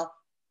is now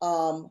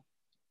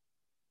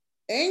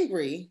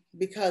angry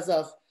because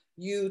of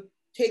you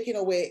taking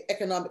away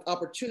economic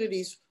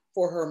opportunities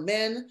for her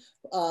men,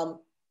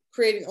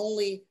 creating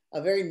only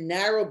a very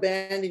narrow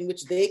band in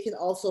which they can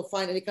also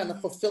find any kind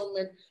of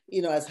fulfillment,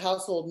 you know, as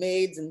household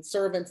maids and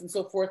servants and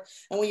so forth.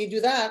 And when you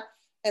do that,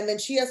 and then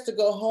she has to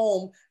go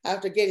home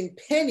after getting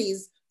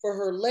pennies for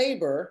her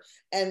labor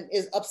and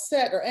is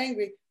upset or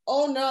angry,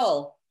 oh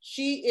no,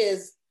 she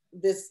is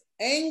this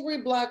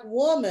angry Black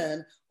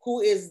woman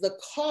who is the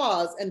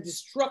cause and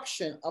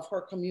destruction of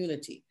her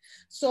community.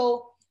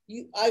 So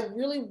I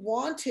really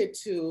wanted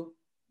to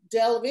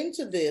delve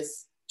into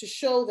this to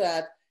show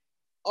that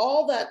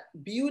all that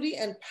beauty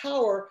and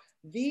power,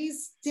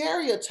 these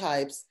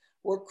stereotypes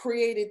were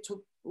created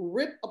to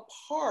rip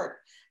apart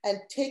and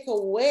take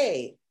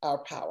away our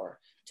power,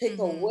 take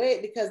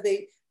away, because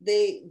they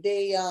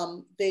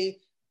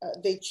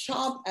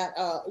chomp at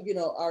you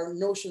know, our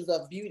notions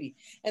of beauty.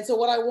 And so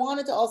what I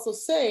wanted to also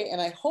say,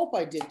 and I hope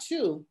I did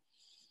too,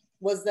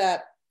 was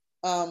that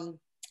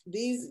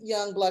these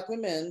young Black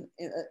women,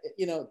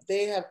 you know,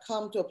 they have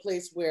come to a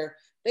place where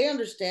they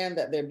understand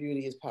that their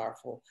beauty is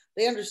powerful.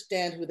 They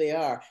understand who they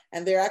are,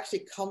 and they're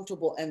actually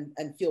comfortable and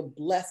feel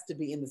blessed to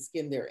be in the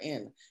skin they're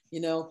in,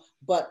 you know.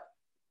 But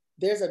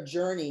there's a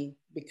journey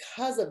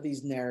because of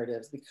these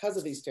narratives, because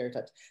of these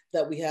stereotypes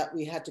that we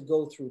had to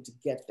go through to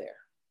get there.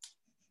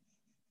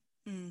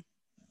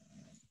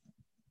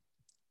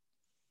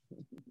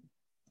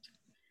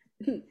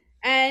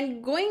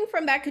 And going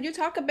from that, could you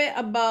talk a bit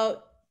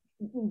about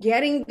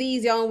getting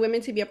these young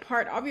women to be a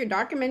part of your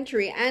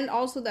documentary, and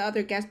also the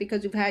other guests,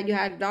 because you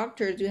had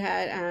doctors, you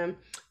had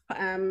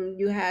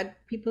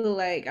people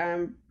like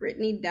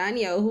Brittany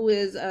Daniel, who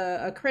is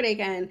a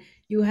critic, and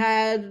you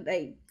had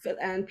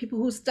and people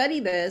who study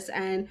this.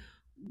 And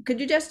could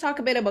you just talk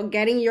a bit about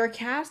getting your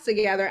cast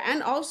together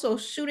and also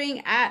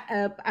shooting at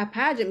a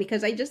pageant?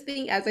 Because I just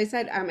think, as I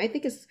said, I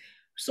think it's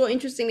so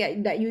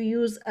interesting that you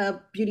use a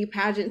beauty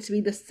pageant to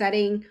be the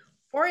setting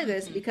for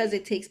this, because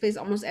it takes place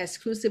almost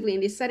exclusively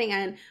in this setting.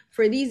 And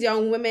for these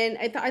young women,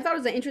 I thought it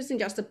was an interesting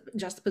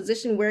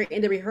juxtaposition where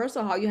in the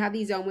rehearsal hall, you have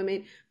these young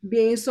women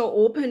being so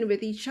open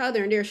with each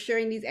other, and they're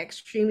sharing these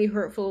extremely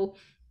hurtful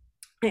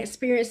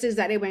experiences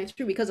that they went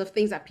through because of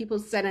things that people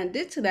said and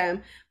did to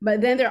them. But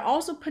then they're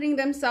also putting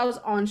themselves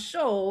on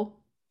show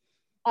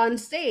on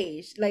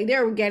stage, like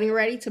they're getting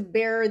ready to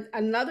bear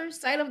another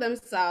side of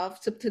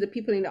themselves to the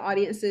people in the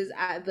audiences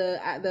at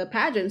the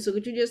pageant. So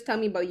could you just tell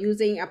me about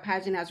using a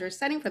pageant as your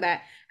setting for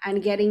that,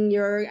 and getting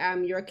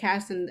your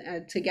cast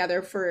and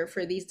together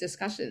for these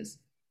discussions?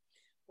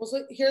 Well,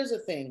 so here's the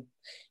thing,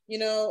 you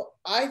know,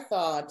 I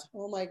thought,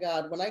 oh my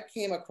God, when I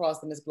came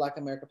across the Miss Black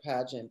America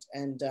pageant,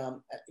 and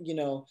you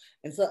know,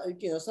 and so,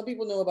 you know, some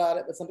people know about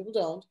it, but some people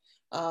don't.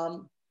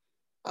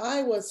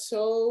 I was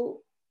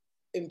so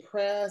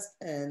impressed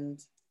and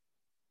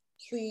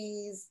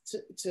pleased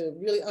to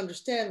really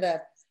understand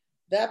that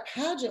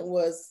pageant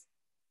was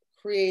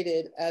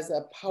created as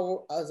a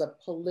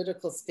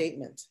political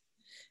statement.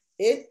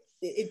 It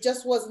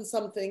just wasn't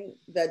something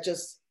that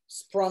just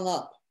sprung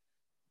up.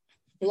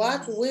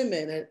 Black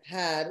women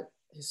had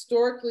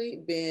historically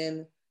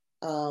been,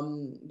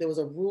 there was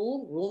a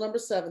rule number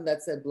 7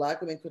 that said Black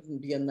women couldn't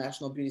be on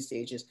national beauty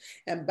stages.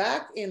 And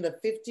back in the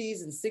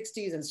 50s and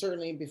 60s, and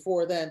certainly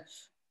before then,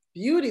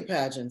 beauty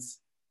pageants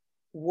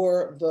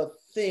were the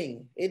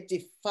thing. It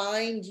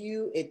defined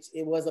you. It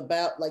was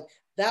about, like,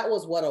 that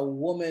was what a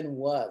woman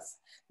was.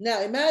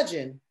 Now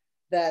imagine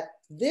that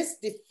this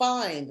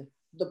defined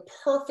the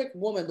perfect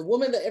woman, the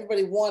woman that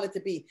everybody wanted to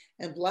be,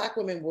 and Black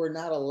women were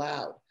not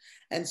allowed.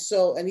 And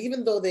so, and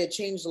even though they had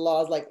changed the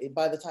laws, like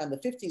by the time the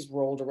 50s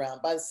rolled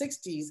around, by the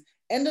 60s,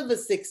 end of the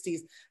 60s,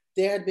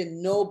 there had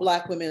been no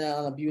Black women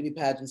on a beauty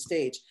pageant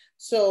stage.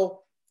 So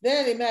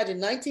then imagine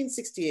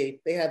 1968,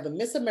 they had the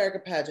Miss America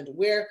pageant,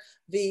 where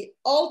the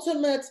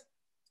ultimate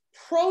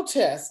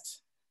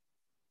protest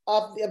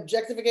of the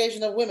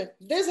objectification of women,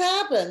 this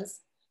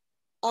happens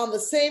on the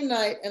same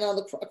night and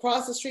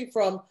across the street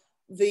from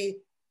the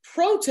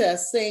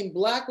protest saying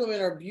Black women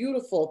are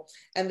beautiful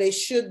and they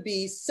should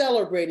be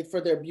celebrated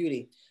for their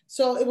beauty.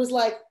 So it was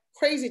like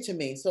crazy to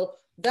me. So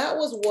that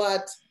was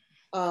what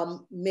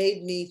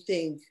made me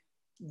think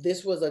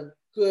this was a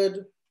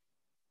good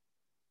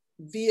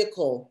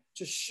vehicle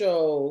to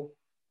show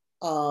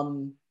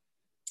to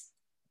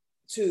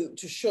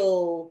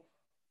show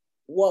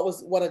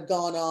what had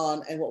gone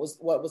on and what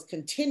was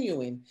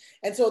continuing.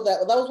 And so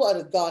that was what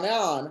had gone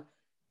on.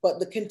 But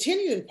the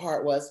continuing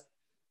part was,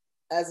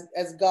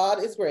 as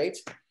God is great,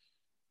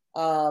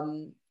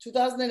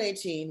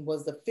 2018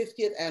 was the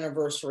 50th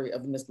anniversary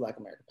of the Miss Black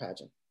America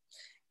pageant.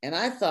 And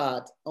I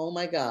thought, oh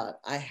my God,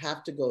 I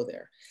have to go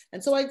there.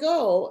 And so I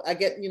go, I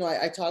get,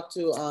 I talk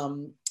to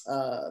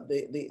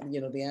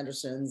the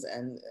Andersons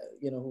and,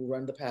 who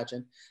run the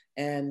pageant,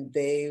 and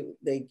they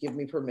give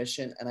me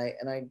permission, and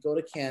I go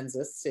to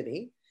Kansas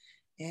City.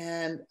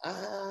 And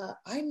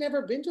I'd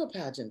never been to a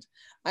pageant.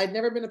 I'd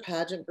never been a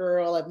pageant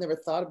girl. I've never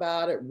thought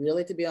about it,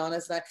 really, to be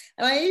honest. And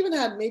I even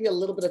had maybe a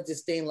little bit of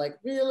disdain, like,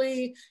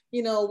 really,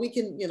 we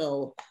can,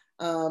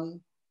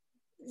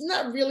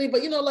 not really,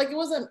 but, like, it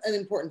wasn't an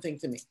important thing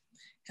to me.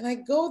 And I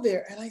go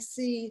there and I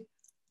see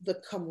the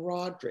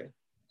camaraderie.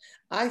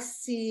 I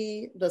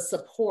see the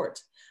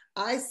support.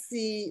 I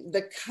see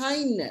the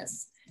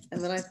kindness.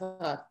 And then I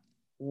thought,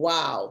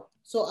 wow.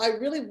 So I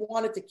really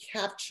wanted to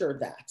capture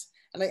that.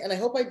 And I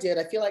hope I did.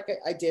 I feel like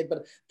I did,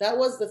 but that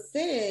was the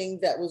thing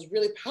that was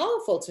really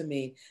powerful to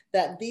me,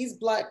 that these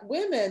Black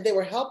women, they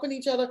were helping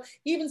each other.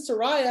 Even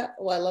Soraya,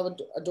 I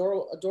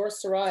adore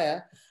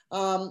Soraya.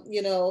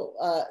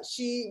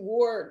 She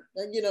wore,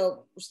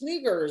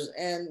 sneakers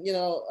and,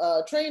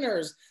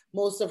 trainers,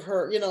 most of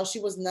her, she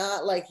was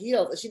not like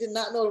heels. She did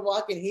not know to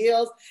walk in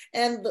heels.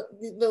 And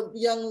the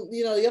young,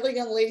 the other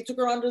young lady took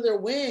her under their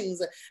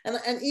wings.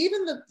 And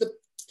even the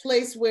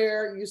place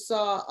where you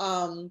saw,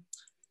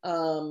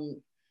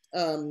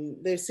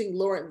 they sing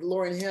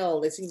Lauryn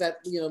Hill. They sing that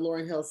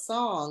Lauryn Hill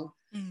song.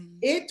 Mm-hmm.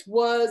 It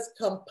was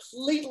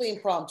completely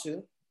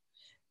impromptu.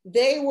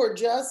 They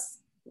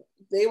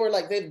were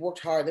like, they'd worked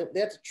hard. They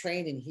had to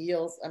train in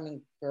heels. I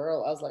mean,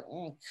 girl, I was like,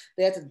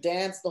 they had to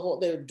dance they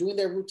were doing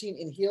their routine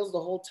in heels the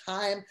whole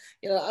time.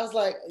 I was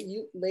like,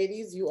 you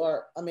ladies, you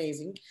are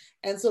amazing.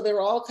 And so they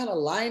were all kind of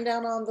lying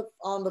down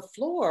on the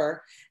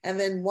floor. And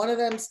then one of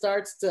them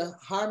starts to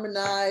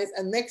harmonize.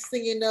 And next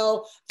thing you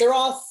know, they're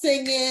all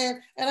singing.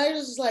 And I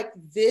was just like,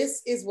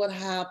 this is what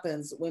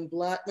happens when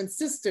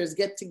sisters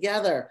get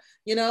together,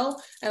 and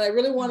I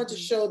really wanted to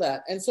show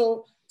that. And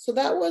so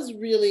that was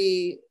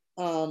really,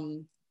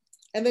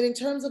 and then in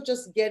terms of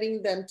just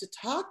getting them to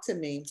talk to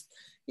me,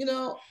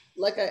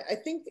 like I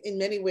think in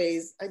many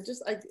ways,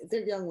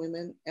 they're young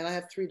women, and I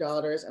have 3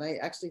 daughters, and I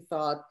actually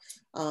thought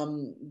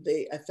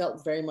I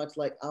felt very much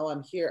like, oh,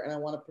 I'm here and I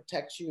want to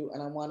protect you,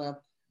 and I want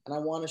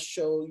to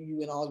show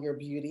you in all your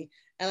beauty.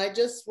 And I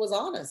just was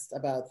honest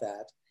about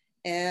that.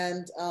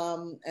 And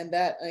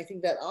I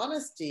think that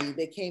honesty,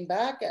 they came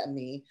back at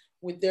me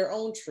with their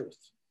own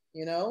truth.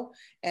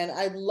 And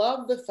I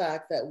love the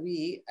fact that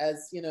we,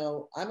 as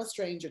I'm a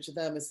stranger to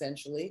them,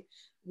 essentially,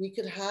 we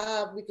could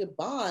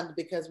bond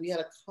because we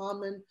had a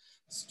common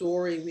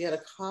story. We had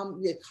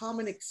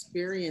common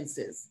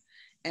experiences,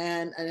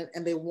 and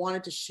they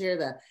wanted to share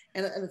that.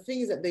 And the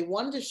thing is that they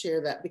wanted to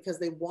share that because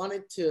they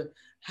wanted to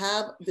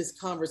have this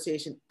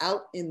conversation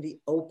out in the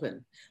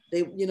open.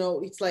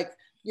 It's like,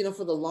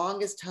 for the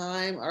longest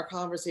time, our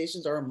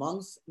conversations are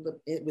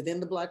within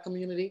the Black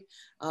community.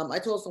 I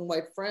told some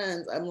white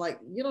friends, I'm like,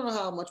 you don't know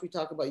how much we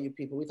talk about you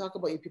people. We talk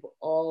about you people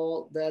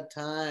all the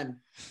time.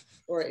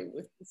 Right?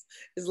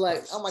 It's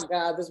like, oh my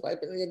God, this white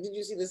person, did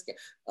you see this?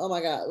 Oh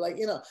my God,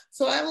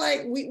 So I'm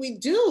like, we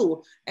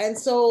do. And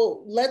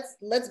so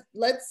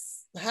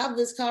let's have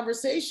this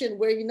conversation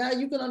where now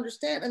you can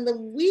understand, and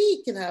then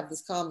we can have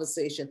this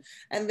conversation.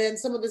 And then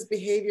some of this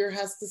behavior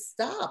has to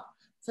stop.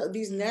 So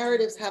these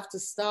narratives have to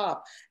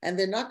stop, and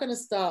they're not going to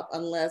stop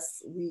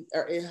unless we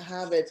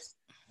have it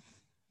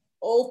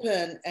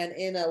open and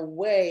in a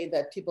way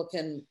that people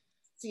can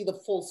see the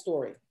full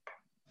story.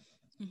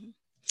 Mm-hmm.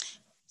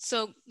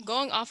 So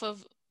going off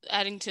of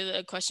adding to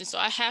the question, so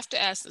I have to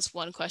ask this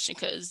one question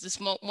because this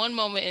one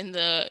moment in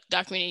the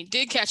documentary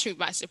did catch me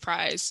by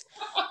surprise.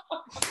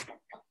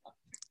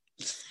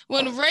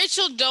 When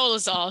Rachel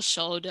Dolezal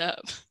showed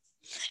up,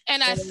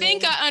 and I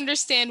think I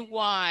understand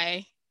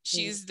why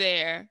she's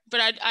there,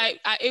 but I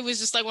it was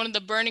just like one of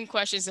the burning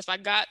questions. If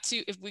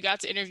we got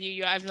to interview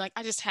you, I'd be like,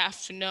 I just have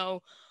to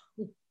know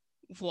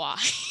why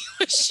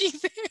was she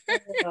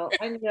there.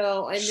 I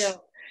know.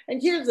 And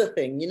here's the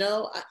thing,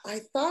 I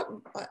thought,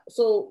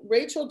 so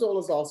Rachel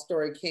Dolezal's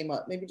story came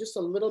up maybe just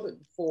a little bit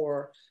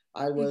before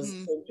I was,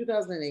 in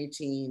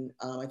 2018,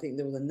 I think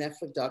there was a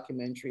Netflix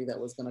documentary that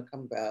was going to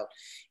come about.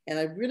 And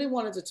I really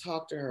wanted to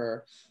talk to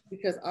her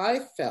because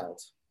I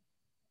felt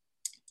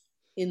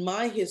in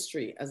my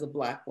history as a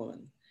Black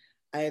woman,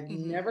 I had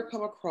never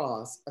come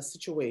across a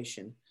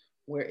situation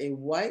where a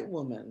white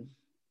woman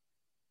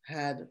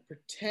had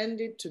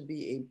pretended to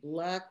be a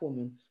Black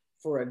woman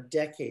for a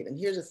decade. And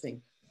here's the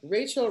thing,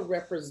 Rachel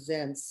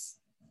represents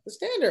the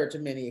standard to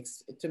many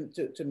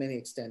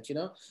extent,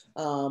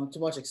 to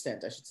much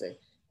extent, I should say.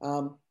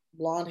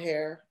 Blonde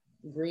hair,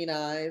 green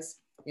eyes,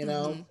 and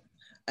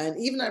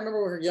even I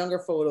remember her younger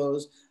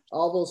photos,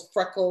 all those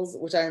freckles,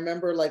 which I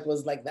remember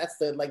that's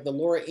the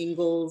Laura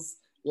Ingalls,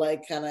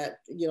 kind of,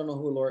 you don't know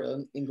who Laura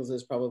Ingalls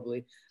is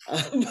probably,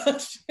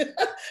 but it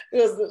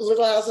was the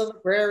Little House on the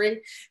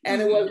Prairie, and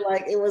it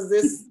was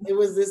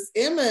this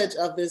image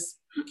of this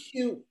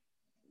cute,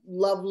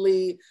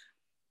 lovely,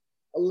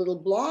 a little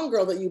blonde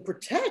girl that you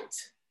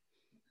protect.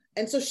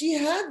 And so she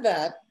had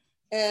that.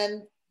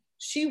 And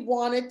she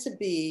wanted to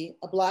be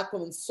a Black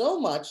woman so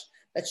much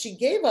that she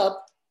gave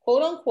up,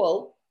 quote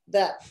unquote,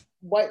 that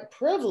white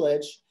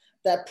privilege,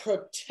 that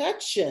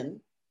protection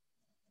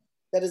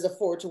that is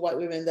afforded to white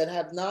women that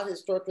have not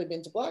historically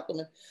been to Black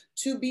women,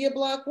 to be a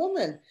Black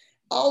woman,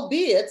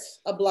 albeit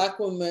a Black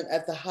woman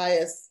at the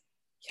highest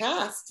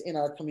caste in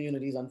our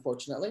communities,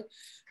 unfortunately.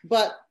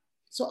 But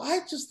so I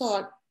just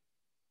thought,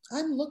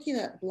 I'm looking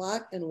at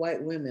Black and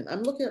white women.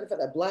 I'm looking at the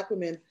fact that Black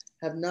women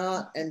have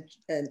not and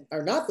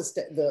are not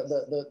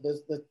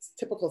the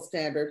typical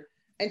standard,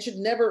 and should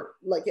never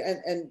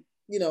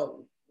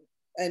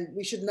and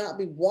we should not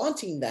be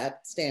wanting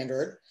that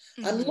standard.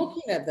 Mm-hmm. I'm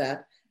looking at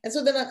that, and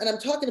so then I'm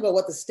talking about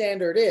what the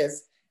standard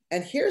is,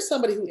 and here's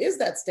somebody who is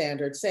that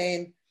standard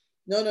saying,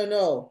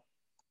 no,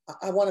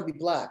 I want to be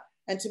Black.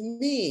 And to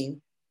me,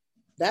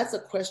 that's a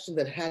question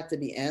that had to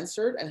be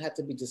answered and had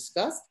to be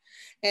discussed.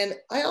 And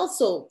I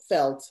also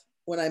felt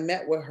when I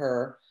met with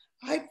her,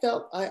 I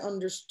felt I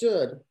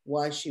understood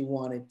why she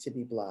wanted to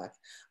be Black.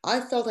 I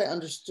felt I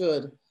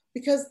understood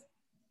because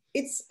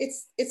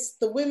it's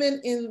the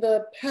women in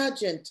the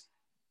pageant,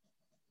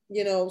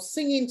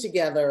 singing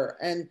together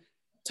and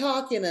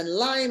talking and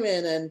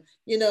liming and,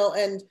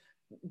 and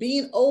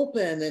being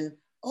open and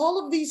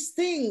all of these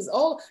things,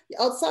 all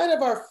outside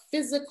of our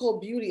physical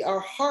beauty,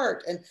 our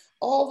heart, and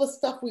all the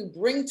stuff we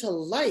bring to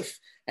life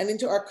and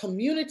into our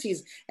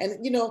communities,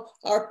 and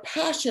our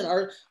passion,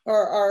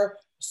 our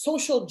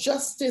social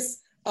justice,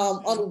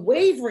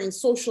 unwavering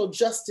social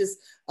justice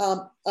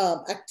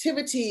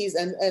activities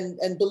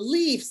and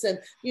beliefs, and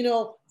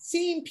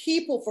seeing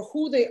people for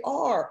who they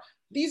are.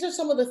 These are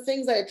some of the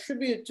things I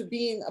attribute to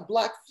being a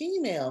Black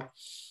female,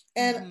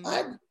 and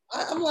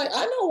I'm like,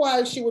 I know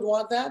why she would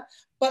want that,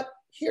 but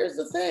here's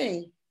the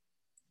thing.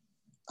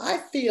 I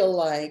feel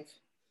like,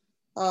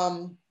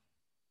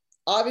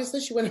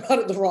 obviously she went about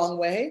it the wrong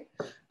way,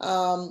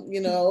 because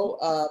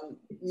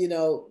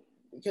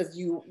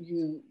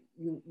you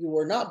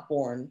were not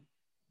born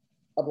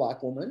a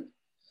Black woman,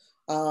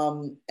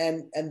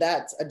 and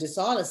that's a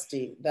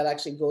dishonesty that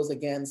actually goes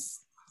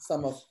against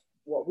some of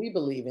what we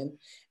believe in,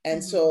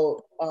 and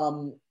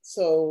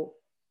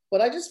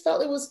but I just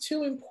felt it was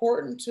too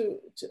important to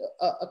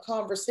a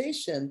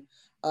conversation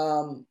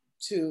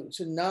to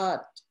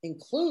not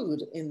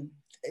include in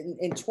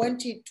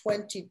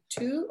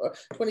 2022 or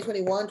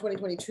 2021,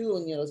 2022,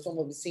 and the film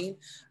will be seen,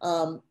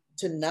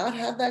 to not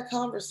have that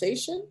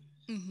conversation.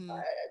 Mm-hmm.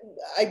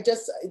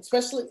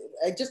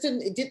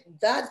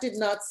 That did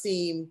not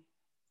seem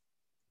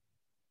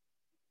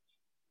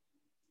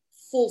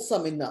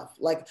fulsome enough.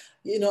 Like,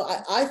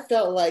 I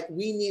felt like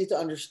we needed to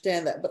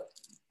understand that.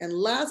 And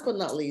last but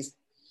not least,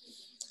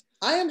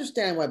 I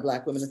understand why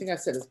Black women, I think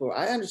I've said this before,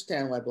 I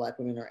understand why Black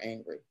women are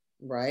angry,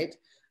 right?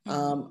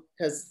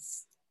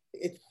 Because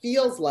it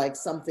feels like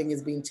something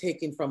is being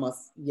taken from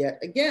us yet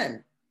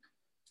again.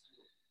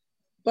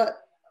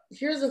 But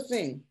here's the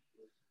thing.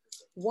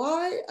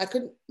 Why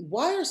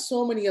are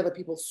so many other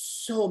people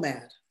so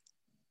mad?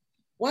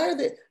 Why are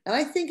they? And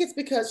I think it's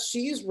because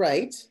she's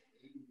right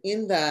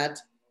in that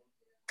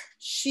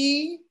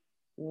she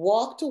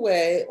walked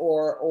away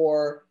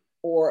or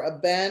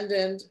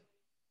abandoned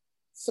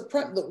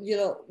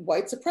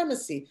white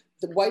supremacy,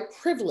 the white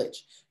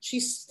privilege. She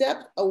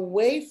stepped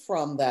away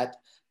from that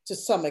to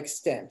some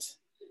extent.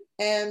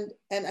 And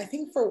I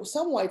think for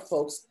some white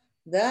folks,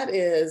 that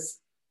is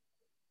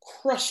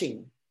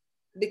crushing,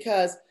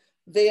 because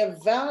they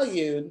have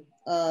valued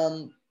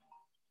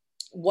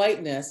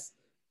whiteness,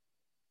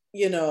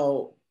 in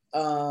a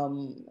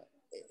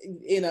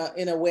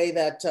way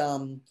that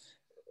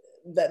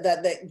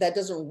that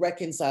doesn't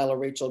reconcile a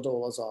Rachel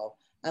Dolezal.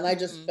 And I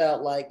just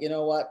felt like, you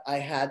know what, I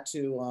had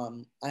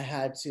to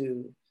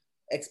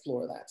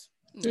explore that.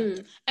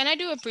 And I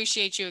do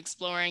appreciate you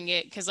exploring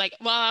it, because while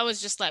I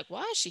was just like,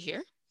 why is she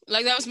here?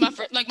 Like, that was my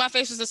first, my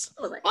face was just,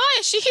 why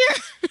is she here?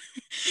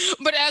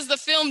 But as the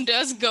film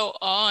does go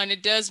on,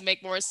 it does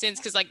make more sense,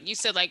 because you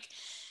said,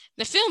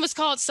 the film is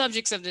called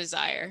Subjects of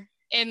Desire,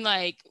 and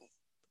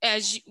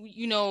as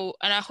and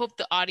I hope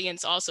the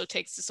audience also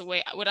takes this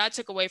away. What I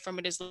took away from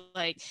it is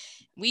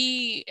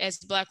we as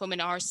Black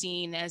women are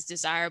seen as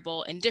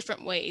desirable in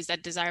different ways.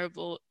 That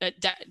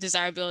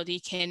desirability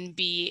can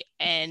be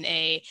in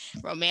a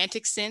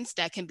romantic sense,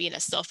 that can be in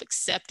a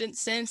self-acceptance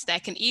sense,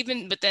 that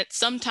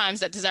sometimes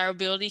that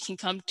desirability can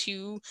come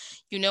to,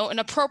 an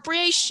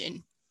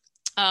appropriation.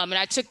 And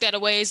I took that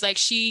away as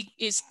she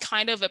is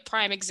kind of a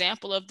prime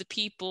example of the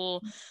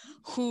people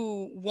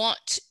who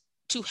want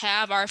to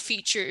have our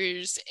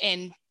features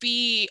and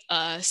be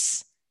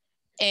us.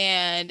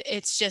 And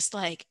it's just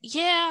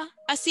yeah,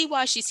 I see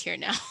why she's here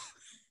now.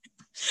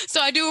 So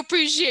I do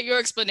appreciate your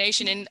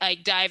explanation and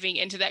diving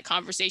into that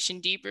conversation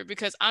deeper,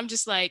 because I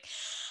just have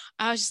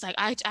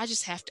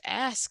to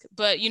ask.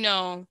 But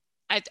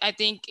I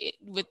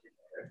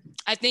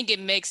think it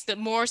makes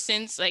more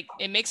sense.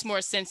 It makes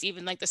more sense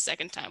even the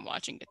second time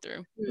watching it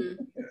through.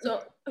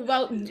 So,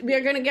 well,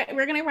 we're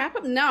gonna wrap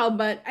up now,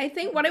 but I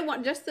think what I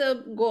want, just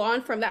to go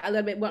on from that a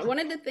little bit, one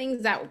of the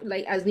things that,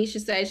 as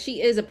Nisha said,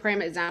 she is a prime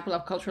example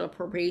of cultural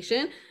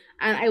appropriation,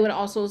 And I would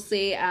also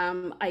say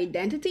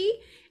identity,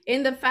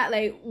 in the fact,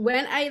 like,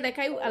 when I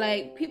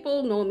like,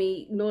 people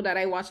know that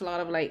I watch a lot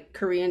of like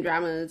Korean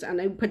dramas, and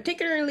I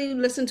particularly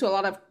listen to a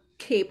lot of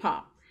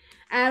K-pop.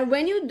 And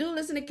when you do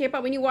listen to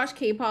K-pop, when you watch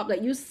K-pop,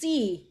 like, you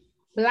see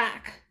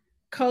black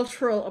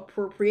cultural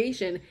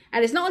appropriation.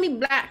 And it's not only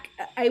black,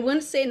 I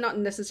wouldn't say not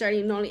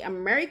necessarily not only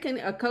American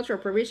cultural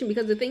appropriation,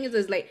 because the thing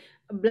is like,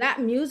 black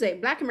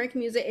music, black American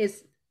music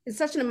is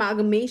such an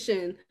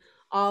amalgamation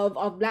of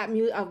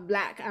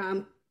black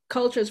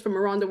cultures from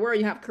around the world.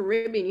 You have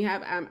Caribbean, you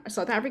have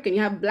South African,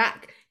 you have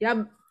black, you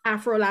have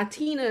Afro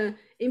Latina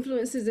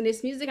influences in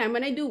this music. And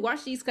when I do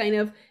watch these,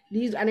 and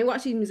I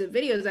watch these music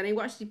videos, and I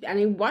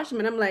watch them,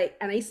 and I'm like,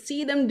 and I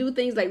see them do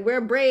things like wear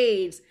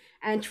braids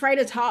and try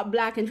to talk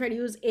black and try to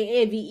use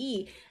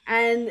AAVE,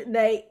 and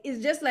like,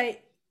 it's just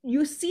like,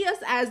 you see us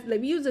as,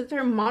 like, we use the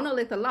term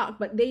monolith a lot,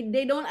 but they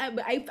don't.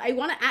 I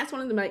want to ask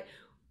one of them, like,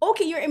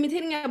 okay, you're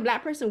imitating a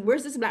black person.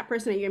 Where's this black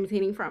person that you're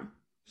imitating from?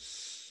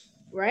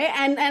 Right?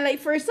 And like,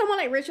 for someone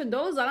like Rachel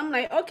Dolezal, I'm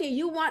like, okay,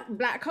 you want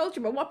black culture,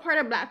 but what part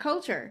of black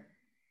culture?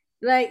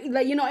 Like,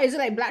 is it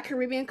like black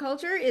Caribbean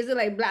culture? Is it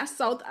like black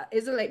South?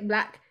 Is it like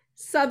black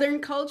Southern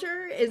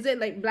culture? Is it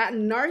like black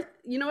North?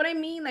 You know what I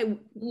mean? Like,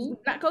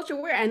 black culture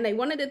where? And like,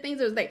 one of the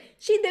things was like,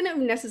 she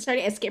didn't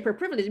necessarily escape her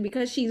privilege,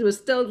 because she was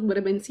still would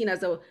have been seen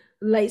as a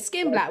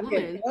light-skinned black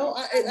woman. No,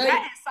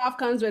 that itself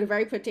comes with a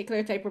very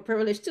particular type of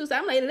privilege too. So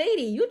I'm like,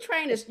 lady, you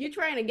trying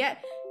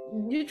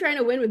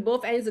to win with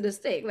both ends of the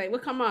stick. Like, well,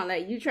 come on,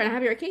 like, you trying to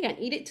have your cake and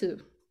eat it too.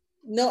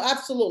 No,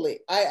 absolutely.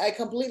 I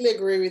completely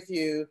agree with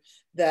you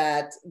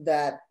that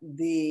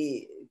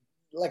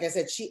like I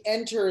said, she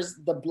enters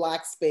the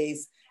black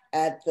space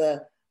at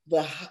the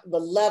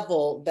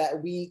level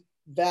that we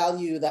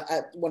value, that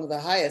at one of the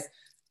highest.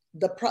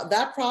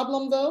 That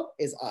problem though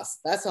is us.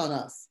 That's on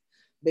us,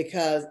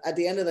 because at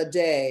the end of the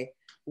day,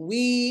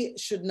 we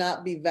should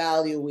not be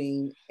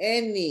valuing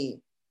any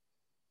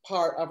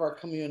part of our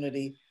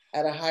community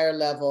at a higher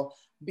level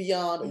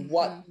beyond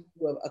what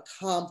you have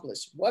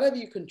accomplished. What have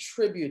you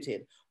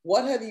contributed?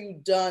 What have you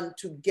done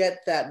to get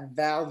that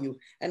value?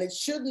 And it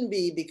shouldn't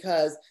be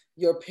because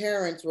your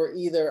parents were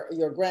either,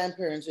 your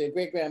grandparents or your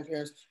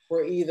great-grandparents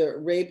were either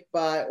raped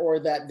by, or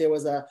that there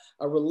was a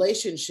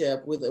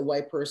relationship with a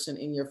white person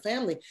in your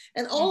family.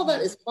 And all of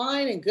that is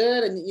fine and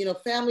good. And,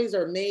 families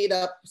are made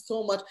up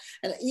so much.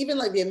 And even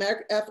like the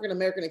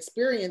African-American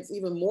experience,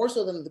 even more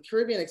so than the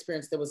Caribbean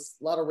experience, there was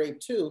a lot of rape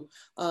too.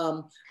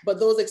 But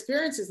those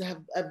experiences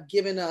have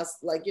given us,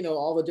 like,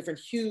 all the different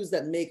hues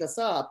that make us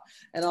up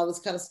and all this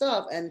kind of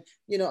stuff. And,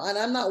 and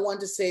I'm not one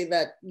to say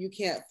that you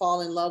can't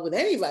fall in love with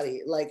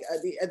anybody, like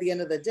at the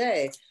end of the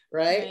day,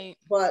 right?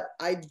 But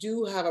I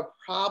do have a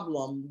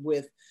problem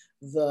with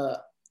the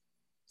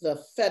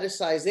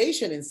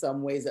fetishization in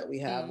some ways that we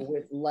have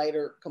with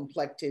lighter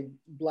complected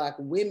black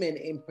women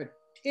in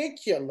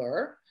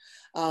particular.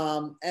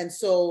 And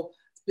so,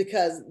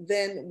 because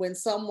then when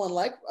someone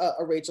like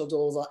a Rachel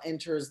Dolezal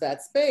enters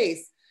that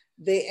space,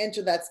 they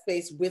enter that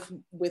space with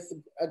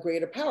a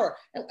greater power.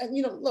 And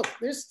look,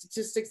 there's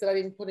statistics that I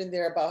didn't put in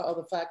there about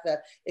the fact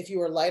that if you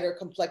are lighter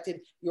complected,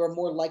 you're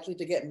more likely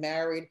to get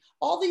married,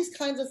 all these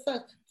kinds of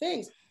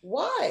things.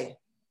 Why?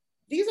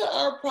 These are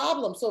our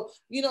problems. So,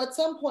 at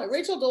some point,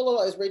 Rachel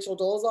Dolezal is Rachel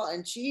Dolezal,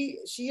 and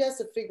she has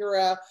to figure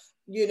out,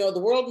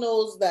 the world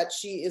knows that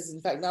she is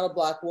in fact not a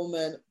black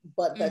woman,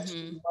 but that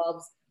she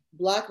loves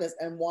blackness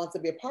and wants to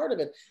be a part of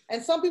it.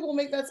 And some people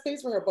make that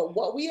space for her. But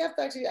what we have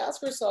to actually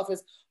ask ourselves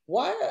is,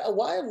 why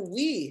have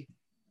we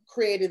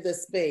created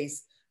this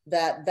space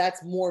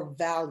that's more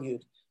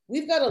valued?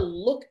 We've got to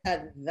look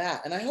at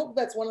that. And I hope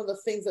that's one of the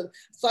things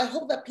so I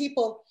hope that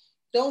people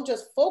don't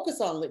just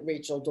focus on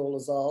Rachel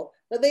Dolezal,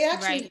 but they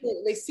actually,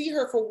 they see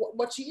her for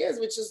what she is,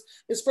 which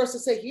is for us to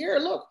say, here,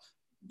 look,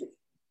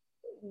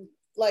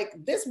 like,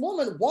 this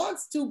woman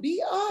wants to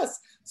be us.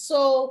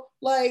 So,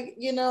 like,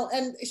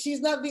 and she's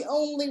not the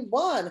only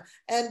one.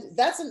 And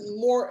that's a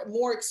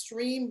more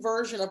extreme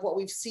version of what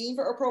we've seen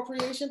for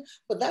appropriation,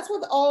 but that's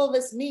what all of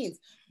this means.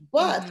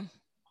 But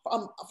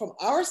from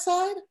our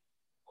side,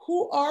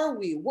 who are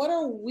we? What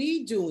are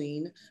we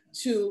doing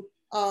to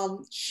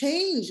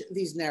change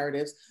these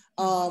narratives?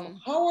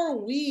 How are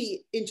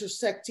we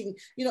intersecting?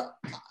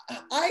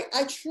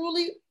 I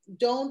truly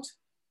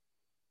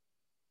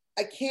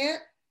I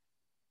can't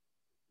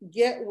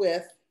get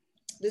with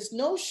this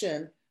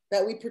notion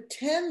that we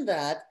pretend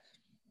that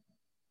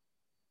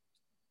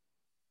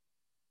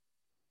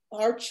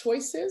our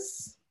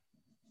choices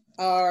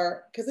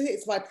are, because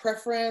it's my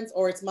preference,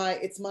 or it's my,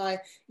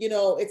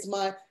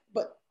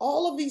 but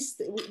all of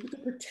these, we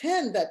can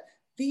pretend that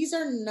these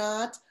are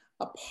not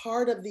a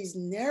part of these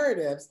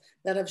narratives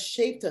that have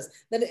shaped us.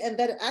 And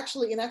that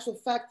actually, in actual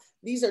fact,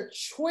 these are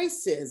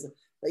choices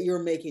that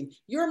you're making.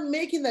 You're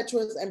making that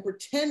choice and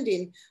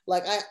pretending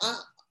like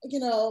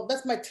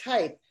that's my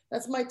type.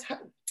 That's my type.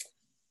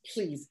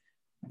 Please.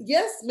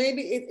 Yes,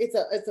 maybe it's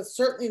a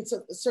certain,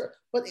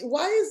 but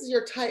why is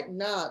your type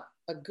not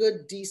a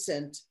good,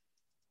 decent,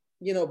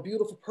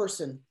 beautiful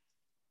person,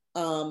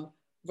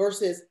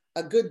 versus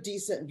a good,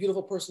 decent,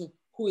 beautiful person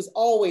who is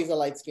always a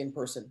light-skinned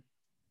person?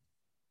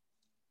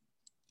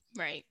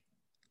 Right.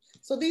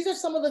 So these are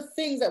some of the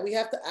things that we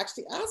have to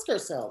actually ask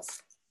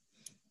ourselves.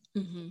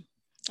 Mm-hmm.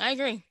 I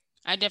agree.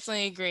 I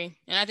definitely agree.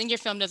 And I think your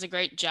film does a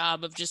great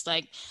job of just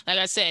like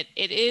I said,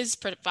 it is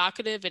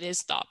provocative, it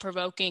is thought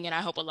provoking, and I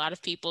hope a lot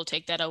of people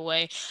take that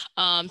away.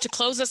 To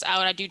close us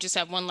out, I do just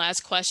have one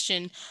last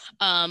question.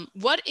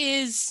 What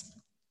is,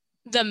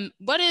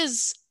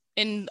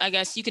 and I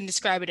guess you can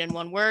describe it in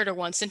one word or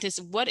one sentence,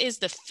 what is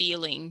the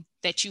feeling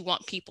that you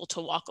want people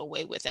to walk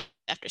away with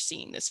after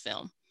seeing this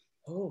film?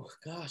 Oh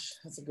gosh,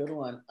 that's a good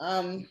one.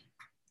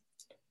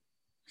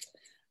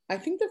 I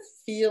think the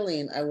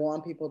feeling I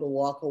want people to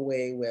walk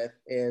away with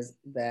is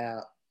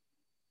that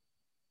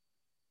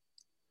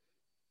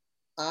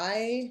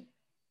I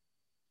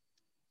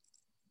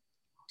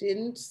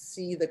didn't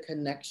see the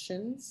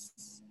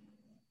connections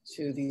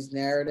to these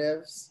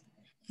narratives,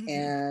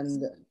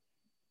 and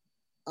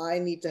I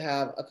need to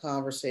have a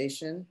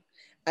conversation.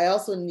 I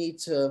also need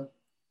to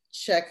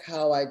check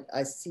how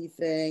I see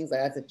things. I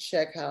have to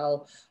check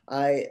how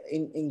I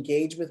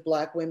engage with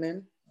Black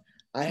women.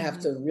 I have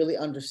to really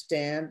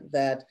understand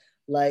that,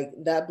 like,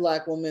 that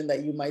Black woman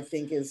that you might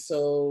think is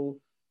so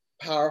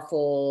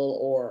powerful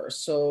or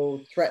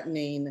so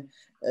threatening,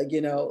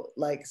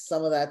 like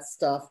some of that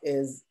stuff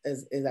is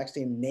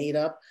actually made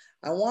up.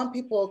 I want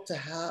people to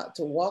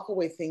walk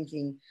away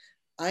thinking,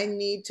 I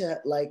need to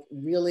like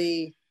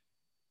really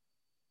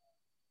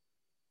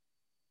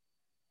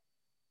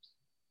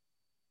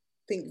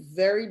think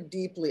very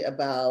deeply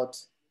about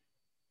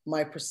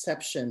my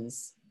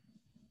perceptions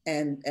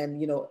and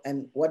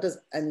what does,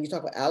 and you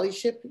talk about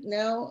allyship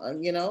now,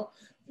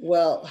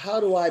 well, how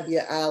do I be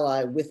an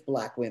ally with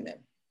Black women?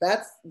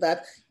 That's some,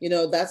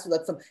 and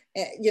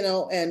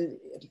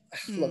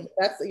look,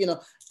 that's,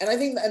 and I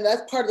think, and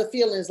that's part of the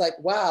feeling is like,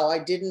 wow, I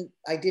didn't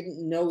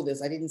know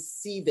this, I didn't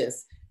see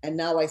this, and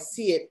now I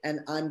see it,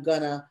 and I'm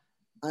gonna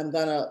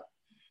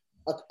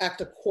act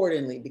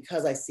accordingly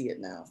because I see it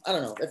now. I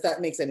don't know if that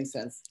makes any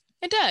sense.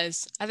 It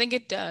does. I think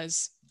it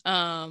does.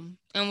 And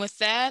with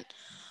that,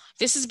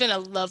 this has been a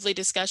lovely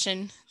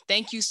discussion.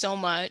 Thank you so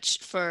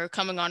much for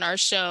coming on our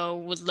show.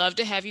 Would love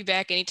to have you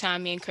back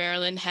anytime. Me and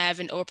Carolyn have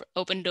an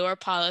open door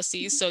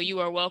policy, so you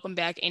are welcome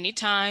back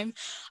anytime.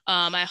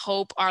 I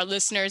hope our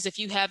listeners, if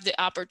you have the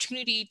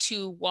opportunity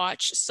to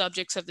watch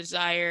Subjects of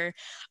Desire,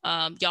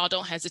 y'all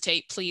don't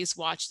hesitate. Please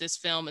watch this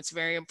film. It's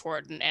very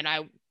important, and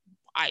I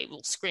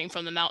will scream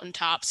from the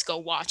mountaintops, go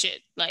watch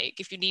it. Like,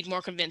 if you need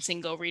more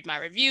convincing, go read my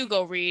review,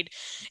 go read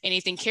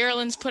anything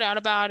Carolyn's put out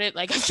about it.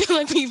 Like, I feel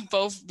like we've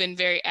both been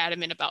very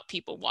adamant about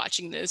people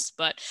watching this.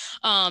 But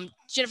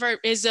Jennifer,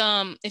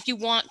 if you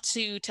want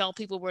to tell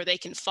people where they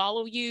can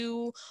follow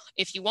you,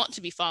 if you want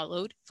to be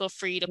followed, feel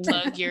free to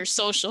plug your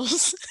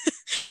socials.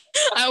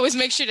 I always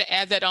make sure to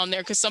add that on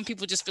there because some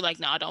people just be like,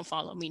 nah, don't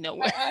follow me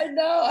nowhere. I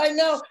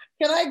know.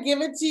 Can I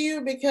give it to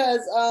you? Because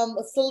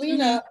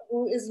Selena,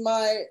 who is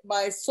my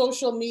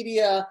social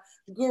media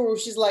guru,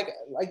 she's like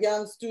a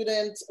young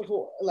student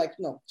who, like,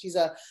 no, she's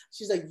not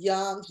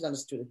a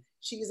student.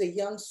 She is a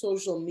young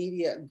social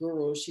media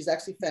guru. She's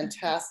actually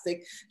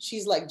fantastic.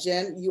 She's like,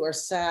 Jen, you are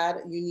sad.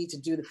 You need to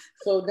do this.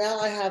 So now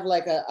I have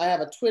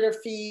a Twitter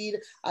feed.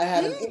 I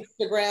have an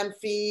Instagram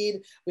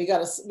feed. We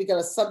got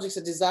a Subjects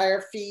of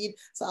Desire feed.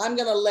 So I'm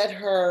gonna let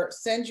her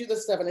send you the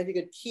stuff, and if you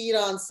could key it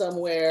on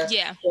somewhere,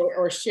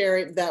 or share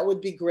it, that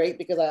would be great,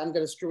 because I'm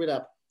gonna screw it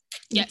up.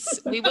 Yes,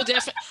 we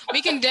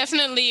can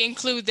definitely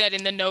include that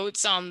in the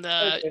notes on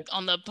the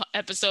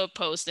episode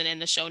post and in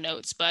the show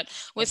notes. But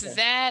with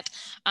that,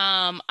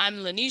 I'm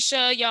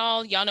Lanisha,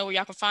 y'all. Y'all know where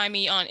y'all can find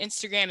me on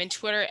Instagram and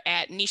Twitter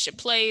at Nisha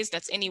Plays.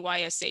 That's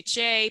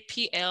NEYSHA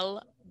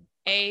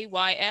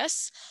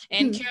PLAYS.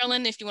 And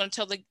Carolyn, if you want to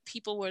tell the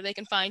people where they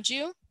can find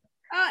you.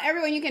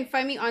 Everyone, you can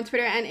find me on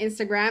Twitter and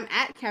Instagram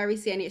at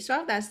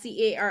CarrieCNH12. That's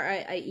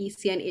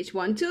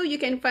CARIECNH12. You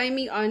can find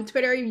me on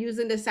Twitter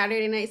using the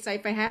Saturday Night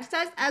Sci-Fi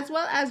hashtags, as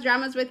well as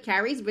Dramas with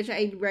Carries, where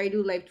I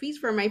do live tweets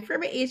for my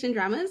favorite Asian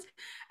dramas.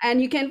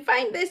 And you can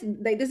find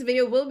this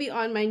video will be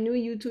on my new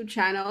YouTube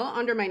channel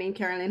under my name,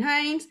 Carolyn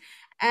Hines.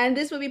 And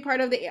this will be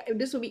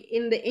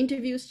in the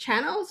interviews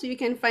channel, so you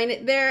can find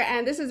it there.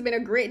 And this has been a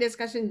great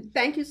discussion.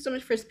 Thank you so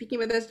much for speaking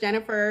with us,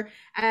 Jennifer.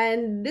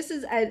 And this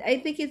is, I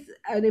think it's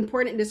an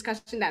important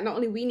discussion that not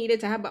only we needed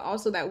to have, but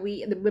also that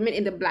the women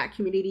in the Black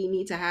community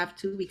need to have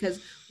too, because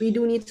we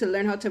do need to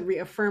learn how to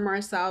reaffirm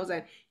ourselves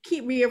and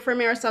keep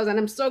reaffirming ourselves. And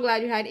I'm so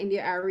glad you had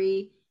India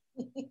Ari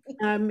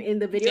in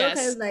the video,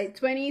 because like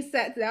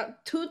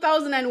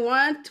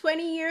 2001,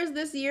 20 years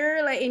this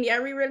year, like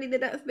India really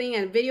did that thing,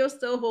 and video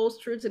still holds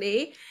true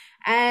today.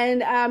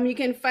 And you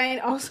can find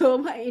also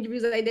my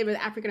interviews that I did with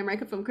African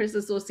American Film Critics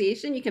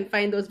Association. You can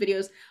find those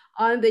videos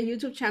on the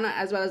YouTube channel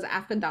as well as the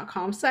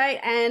AFCA.com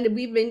site. And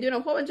we've been doing a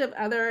whole bunch of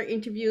other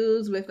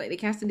interviews with like the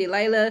cast of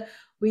Delilah.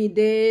 We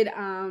did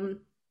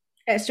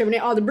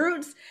Exterminate All the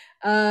Brutes.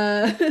 We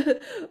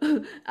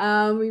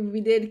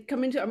did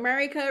Coming to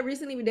America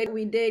recently.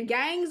 We did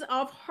Gangs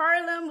of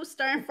Harlem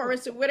starring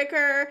Forest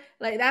Whitaker.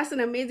 Like, that's an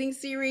amazing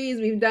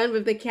series we've done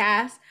with the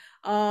cast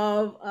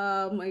of,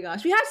 oh my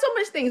gosh, we have so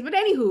much things. But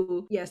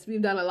anywho, yes,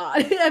 we've done a lot.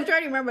 I'm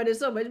trying to remember, there's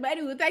so much. But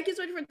anywho, thank you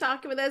so much for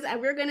talking with us. And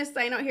we're going to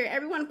sign out here.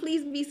 Everyone,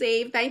 please be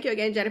safe. Thank you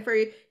again, Jennifer.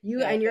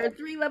 You and your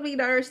 3 lovely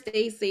daughters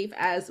stay safe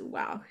as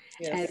well.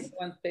 Yes,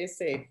 everyone stay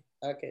safe.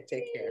 Okay,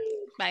 take care.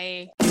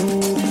 Bye.